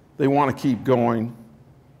 They want to keep going.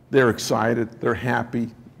 They're excited. They're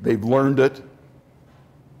happy. They've learned it.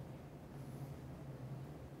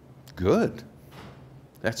 Good.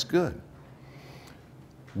 That's good.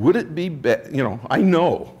 Would it be better? I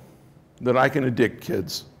know that I can addict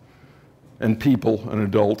kids and people and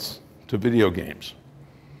adults to video games.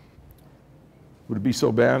 Would it be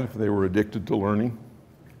so bad if they were addicted to learning?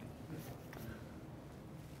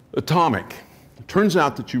 Atomic. It turns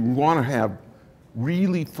out that you want to have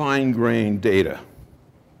really fine-grained data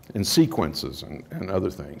and sequences and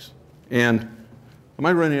other things. And am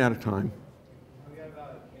I running out of time? We got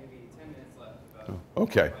about maybe 10 minutes left. Oh,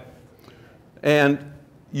 okay. And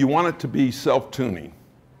you want it to be self-tuning.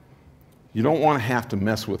 You don't want to have to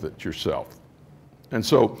mess with it yourself. And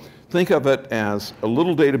so think of it as a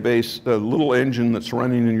little database, a little engine that's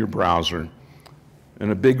running in your browser,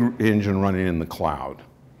 and a big engine running in the cloud.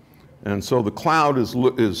 And so the cloud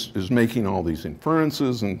is making all these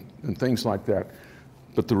inferences and things like that,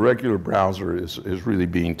 but the regular browser is really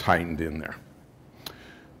being tightened in there.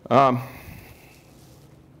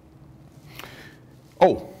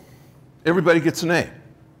 Everybody gets an A.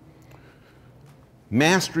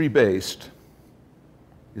 Mastery-based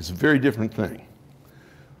is a very different thing.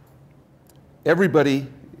 Everybody,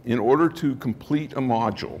 in order to complete a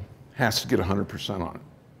module, has to get 100% on it.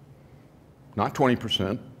 Not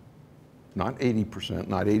 20%, not 80%,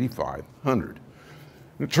 not 85, 100.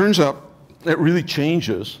 And it turns out that really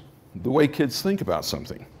changes the way kids think about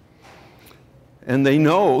something. And they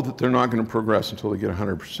know that they're not going to progress until they get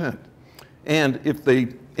 100%. And if they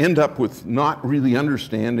end up with not really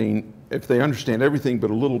understanding, if they understand everything but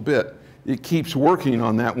a little bit, it keeps working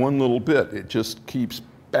on that one little bit. It just keeps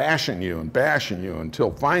bashing you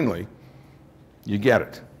until finally you get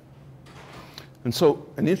it. And so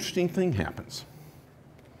an interesting thing happens.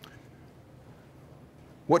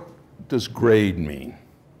 What does grade mean?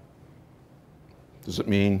 Does it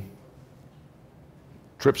mean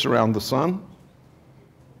trips around the sun?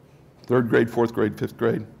 3rd grade, 4th grade, 5th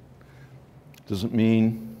grade? Does it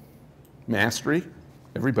mean mastery?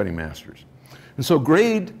 Everybody masters. And so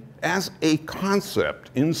grade as a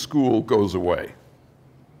concept in school goes away.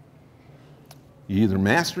 You either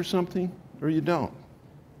master something or you don't.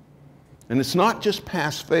 And it's not just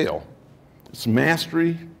pass-fail. It's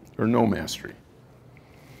mastery or no mastery.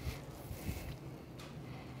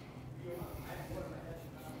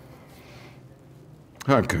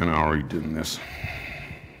 I've kind of already done this.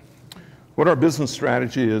 What our business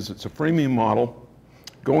strategy is, it's a freemium model.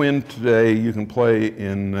 Go in today, you can play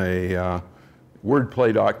in a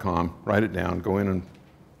wordplay.com, write it down, go in and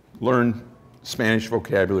learn Spanish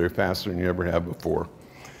vocabulary faster than you ever have before.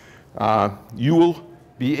 You will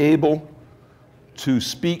be able to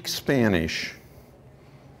speak Spanish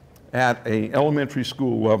at an elementary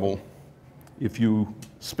school level if you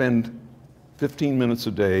spend 15 minutes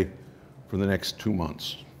a day for the next 2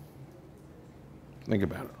 months. Think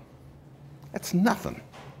about it. That's nothing.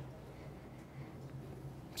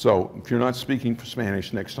 So if you're not speaking for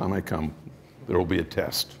Spanish next time I come, there will be a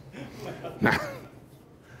test.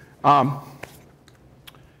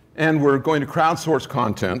 And we're going to crowdsource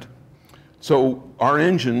content. So our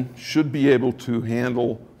engine should be able to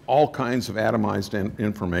handle all kinds of atomized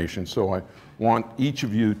information. So I want each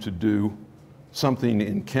of you to do something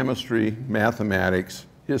in chemistry, mathematics,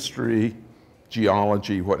 history,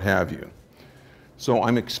 geology, what have you. So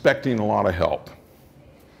I'm expecting a lot of help.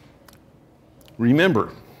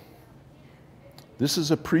 Remember, this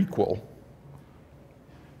is a prequel.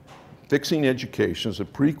 Fixing Education is a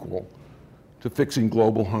prequel to Fixing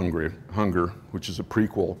Global Hunger, which is a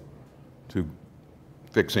prequel to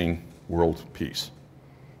Fixing World Peace.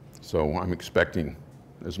 So I'm expecting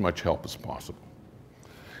as much help as possible.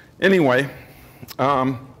 Anyway,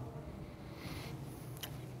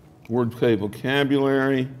 wordplay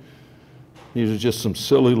vocabulary. These are just some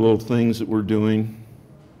silly little things that we're doing.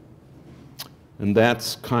 And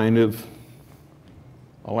that's kind of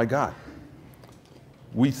all I got.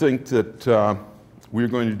 We think that we're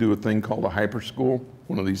going to do a thing called a hyperschool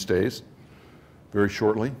one of these days, very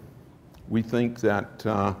shortly. We think that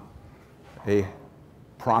a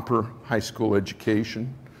proper high school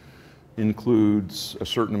education includes a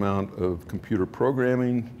certain amount of computer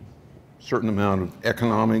programming, a certain amount of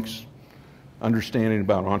economics, understanding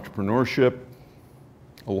about entrepreneurship,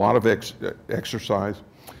 a lot of exercise.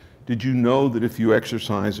 Did you know that if you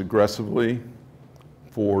exercise aggressively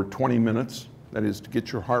for 20 minutes, that is to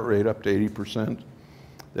get your heart rate up to 80%,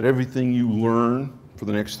 that everything you learn for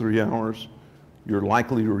the next 3 hours, you're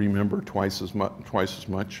likely to remember twice as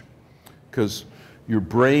much? Because your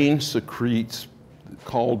brain secretes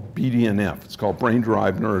called BDNF. It's called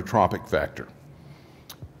brain-derived neurotrophic factor.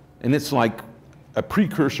 And it's like a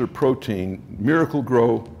precursor protein, miracle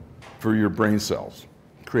grow for your brain cells.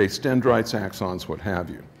 Creates dendrites, axons, what have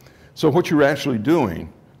you. So what you're actually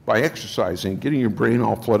doing by exercising, getting your brain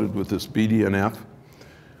all flooded with this BDNF,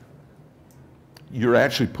 you're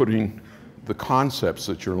actually putting the concepts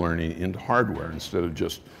that you're learning into hardware instead of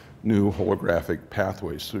just new holographic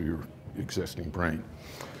pathways through your existing brain.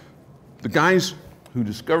 The guys who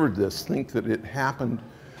discovered this think that it happened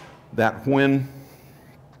that when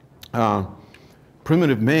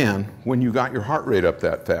primitive man, when you got your heart rate up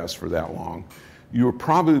that fast for that long, you were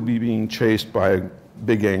probably being chased by a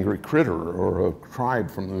big angry critter or a tribe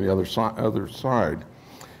from the other side.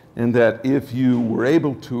 And that if you were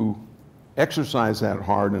able to exercise that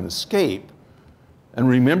hard and escape and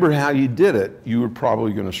remember how you did it, you were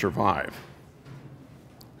probably going to survive.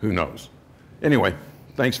 Who knows? Anyway,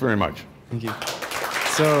 thanks very much. Thank you.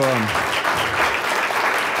 So,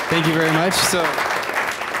 thank you very much. So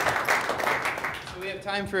we have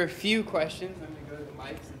time for a few questions. I'm going to go to the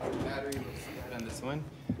mic since the battery looks dead on this one.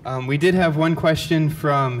 We did have one question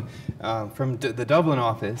from the Dublin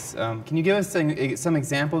office. Can you give us some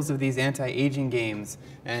examples of these anti-aging games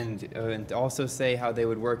and also say how they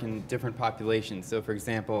would work in different populations? So, for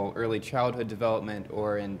example, early childhood development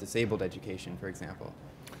or in disabled education, for example.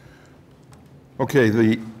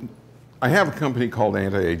 Okay, I have a company called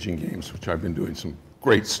Anti-Aging Games, which I've been doing some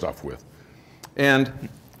great stuff with. And,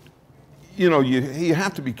 you know, you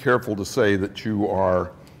have to be careful to say that you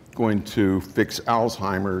are going to fix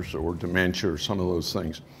Alzheimer's or dementia or some of those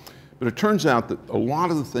things. But it turns out that a lot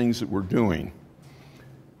of the things that we're doing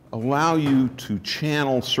allow you to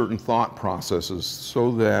channel certain thought processes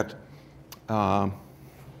so that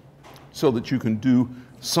you can do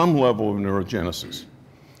some level of neurogenesis.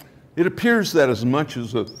 It appears that as much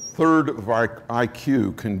as a third of our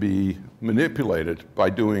IQ can be manipulated by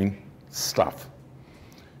doing stuff.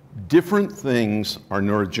 Different things are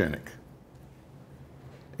neurogenic.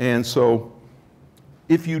 And so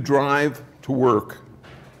if you drive to work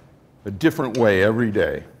a different way every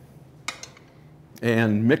day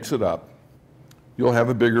and mix it up, you'll have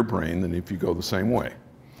a bigger brain than if you go the same way.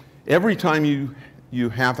 Every time you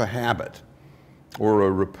have a habit or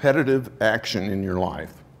a repetitive action in your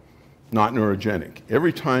life, not neurogenic.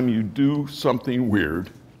 Every time you do something weird,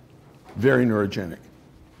 very neurogenic.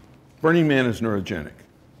 Burning Man is neurogenic.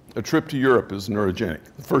 A trip to Europe is neurogenic,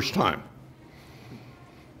 the first time.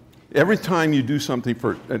 Every time you do something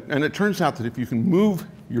and it turns out that if you can move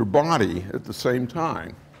your body at the same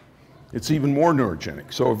time, it's even more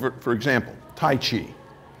neurogenic. So for example, Tai Chi.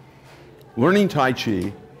 Learning Tai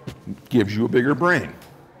Chi gives you a bigger brain,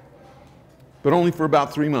 but only for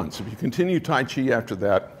about 3 months. If you continue Tai Chi after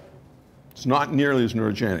that, it's not nearly as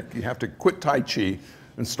neurogenic. You have to quit Tai Chi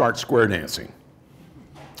and start square dancing.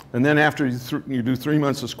 And then after you do 3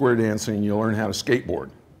 months of square dancing, you'll learn how to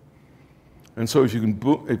skateboard. And so if you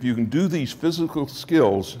can do these physical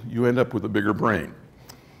skills, you end up with a bigger brain.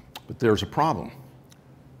 But there's a problem.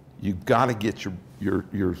 You've got to get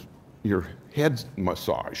your head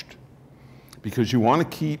massaged, because you want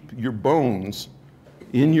to keep your bones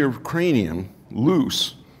in your cranium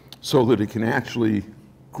loose so that it can actually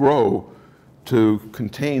grow to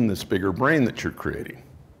contain this bigger brain that you're creating.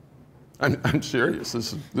 I'm serious.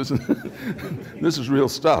 This is real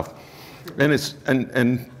stuff,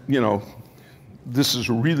 and you know, this is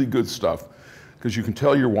really good stuff, because you can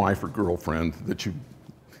tell your wife or girlfriend that you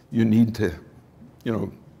need to, you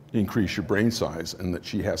know, increase your brain size and that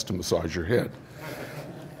she has to massage your head.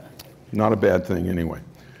 Not a bad thing anyway.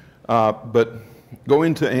 But go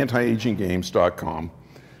into antiaginggames.com.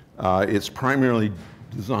 It's primarily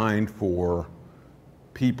designed for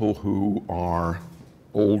people who are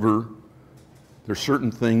older. There's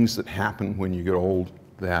certain things that happen when you get old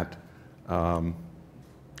that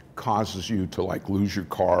causes you to like lose your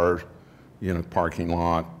car in a parking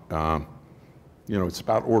lot. You know, it's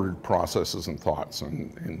about ordered processes and thoughts,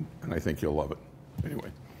 and I think you'll love it.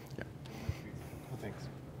 Anyway, yeah. Well, thanks.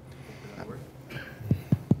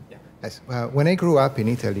 Yes. When I grew up in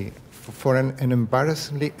Italy, for an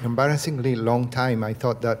embarrassingly long time, I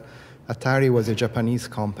thought that Atari was a Japanese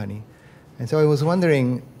company. And so I was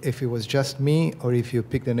wondering if it was just me or if you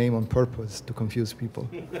picked the name on purpose to confuse people.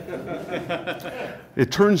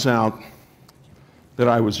 It turns out that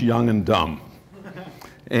I was young and dumb.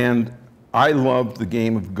 And I loved the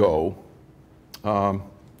game of Go,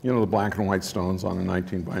 you know, the black and white stones on a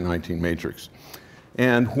 19 by 19 matrix.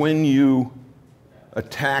 And when you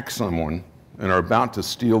attack someone and are about to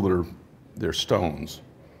steal their stones,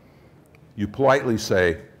 you politely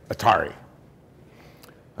say, Atari.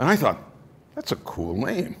 And I thought, that's a cool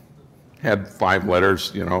name. Had 5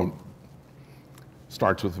 letters, you know,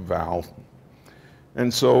 starts with a vowel.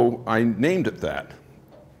 And so I named it that.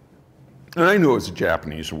 And I knew it was a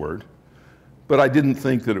Japanese word, but I didn't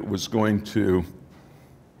think that it was going to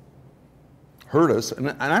hurt us. And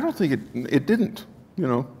I don't think it didn't, you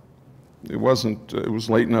know. It wasn't, it was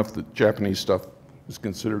late enough that Japanese stuff was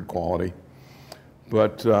considered quality.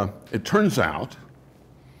 But it turns out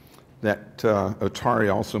that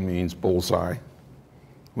Atari also means bullseye.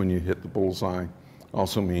 When you hit the bullseye,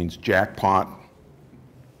 also means jackpot.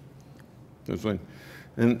 And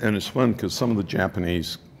it's fun because some of the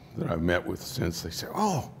Japanese that I've met with since, they say,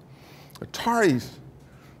 oh, Atari's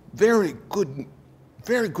very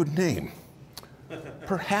good name.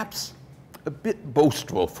 Perhaps a bit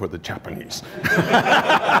boastful for the Japanese.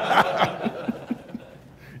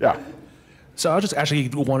 Yeah. So I just actually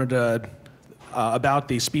wanted to, about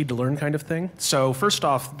the speed to learn kind of thing. So first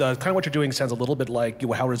off, the kind of what you're doing sounds a little bit like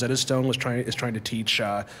how Rosetta Stone is trying to teach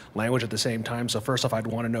language at the same time. So first off, I'd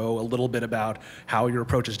want to know a little bit about how your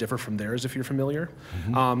approaches differ from theirs, if you're familiar.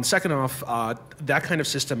 Mm-hmm. Second off, that kind of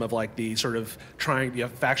system of like the sort of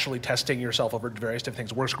factually testing yourself over various different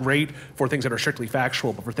things works great for things that are strictly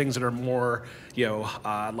factual, but for things that are more,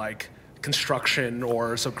 like construction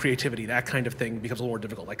or some creativity, that kind of thing becomes a little more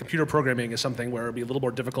difficult. Like computer programming is something where it'd be a little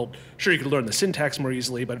more difficult. Sure, you could learn the syntax more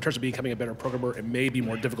easily, but in terms of becoming a better programmer, it may be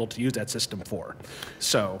more difficult to use that system for.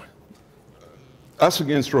 So, us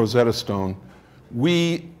against Rosetta Stone,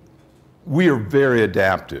 we are very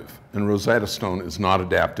adaptive, and Rosetta Stone is not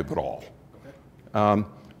adaptive at all. Okay.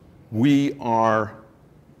 We are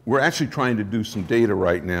we're actually trying to do some data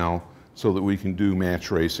right now so that we can do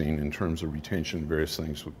match racing in terms of retention and various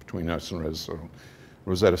things between us and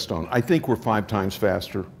Rosetta Stone. I think we're 5 times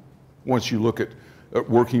faster. Once you look at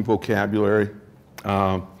working vocabulary,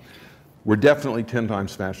 we're definitely 10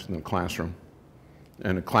 times faster than a classroom.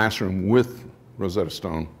 And a classroom with Rosetta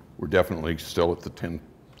Stone, we're definitely still at the 10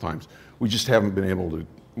 times. We just haven't been able to,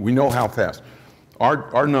 we know how fast.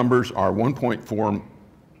 Our numbers are 1.4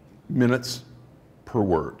 minutes per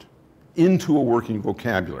word into a working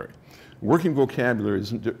vocabulary. Working vocabulary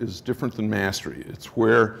is different than mastery. It's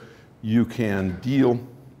where you can deal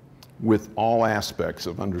with all aspects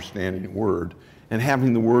of understanding a word and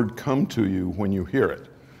having the word come to you when you hear it.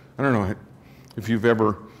 I don't know if you've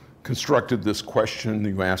ever constructed this question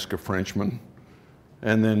you ask a Frenchman,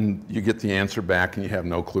 and then you get the answer back and you have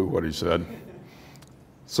no clue what he said.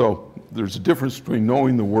 So there's a difference between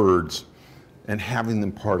knowing the words and having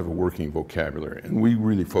them part of a working vocabulary. And we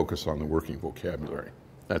really focus on the working vocabulary.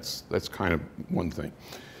 That's kind of one thing.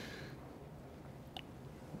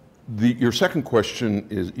 Your second question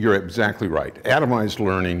is, you're exactly right. Atomized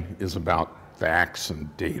learning is about facts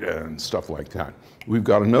and data and stuff like that. We've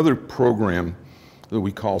got another program that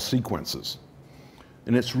we call sequences.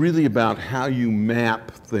 And it's really about how you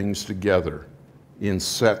map things together in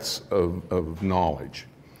sets of knowledge.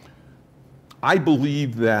 I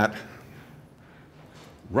believe that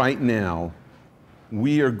right now,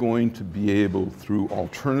 we are going to be able, through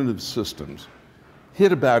alternative systems,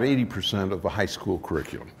 hit about 80% of the high school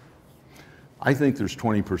curriculum. I think there's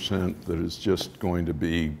 20% that is just going to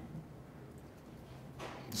be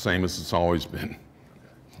the same as it's always been,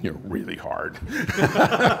 really hard.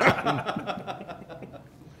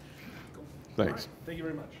 Thanks. Thank you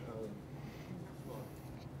very much.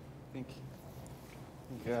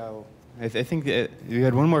 I think that we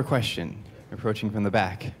had one more question approaching from the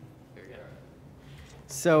back.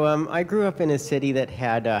 So I grew up in a city that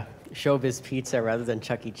had Showbiz Pizza rather than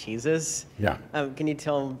Chuck E. Cheese's. Yeah. Can you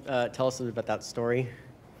tell us a little bit about that story?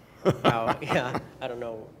 How, yeah, I don't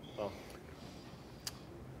know. Well.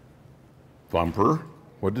 Thumper,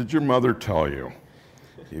 what did your mother tell you?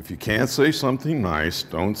 If you can't say something nice,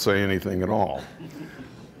 don't say anything at all.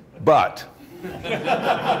 But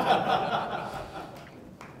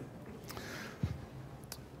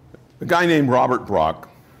a guy named Robert Brock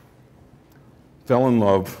fell in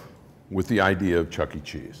love with the idea of Chuck E.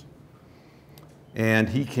 Cheese. And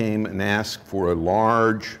he came and asked for a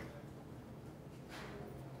large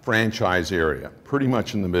franchise area, pretty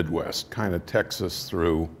much in the Midwest, kind of Texas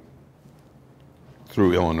through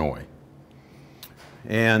Illinois.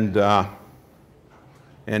 And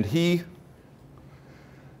he,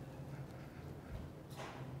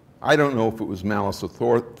 I don't know if it was malice of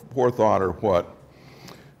forethought or what,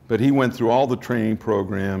 but he went through all the training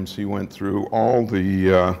programs, he went through all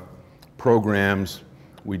the programs.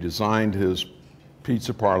 We designed his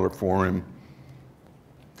pizza parlor for him,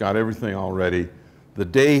 got everything all ready. The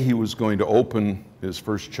day he was going to open his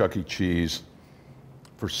first Chuck E. Cheese,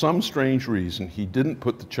 for some strange reason, he didn't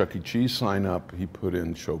put the Chuck E. Cheese sign up. He put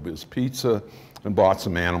in Showbiz Pizza and bought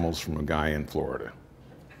some animals from a guy in Florida.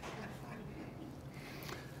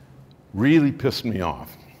 Really pissed me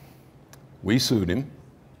off. We sued him,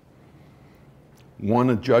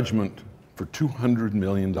 won a judgment for $200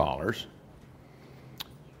 million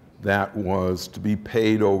that was to be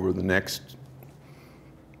paid over the next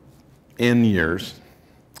N years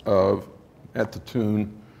at the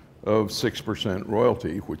tune of 6%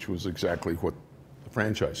 royalty, which was exactly what the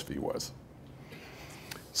franchise fee was.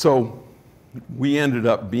 So we ended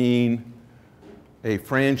up being a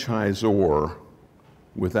franchisor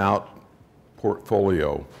without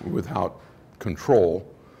portfolio, without control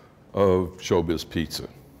of Showbiz Pizza.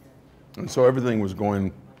 And so everything was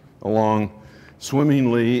going along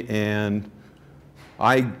swimmingly, and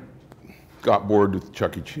I got bored with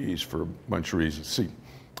Chuck E. Cheese for a bunch of reasons. See,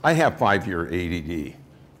 I have 5-year ADD.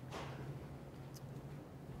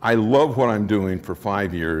 I love what I'm doing for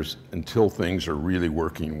 5 years until things are really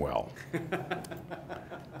working well.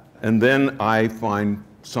 And then I find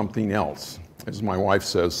something else. As my wife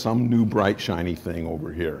says, some new bright shiny thing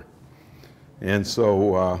over here. And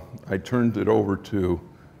so I turned it over to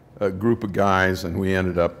a group of guys, and we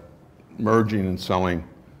ended up merging and selling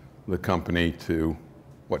the company to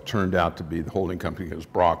what turned out to be the holding company, because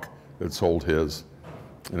Brock had sold his,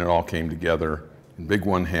 and it all came together in big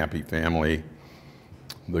one happy family.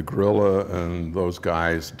 The gorilla and those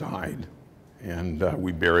guys died, and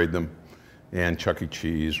we buried them, and Chuck E.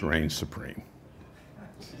 Cheese reigned supreme.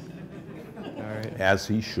 All right. As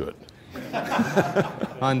he should.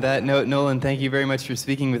 On that note, Nolan, thank you very much for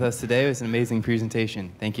speaking with us today. It was an amazing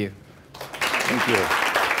presentation. Thank you. Thank you.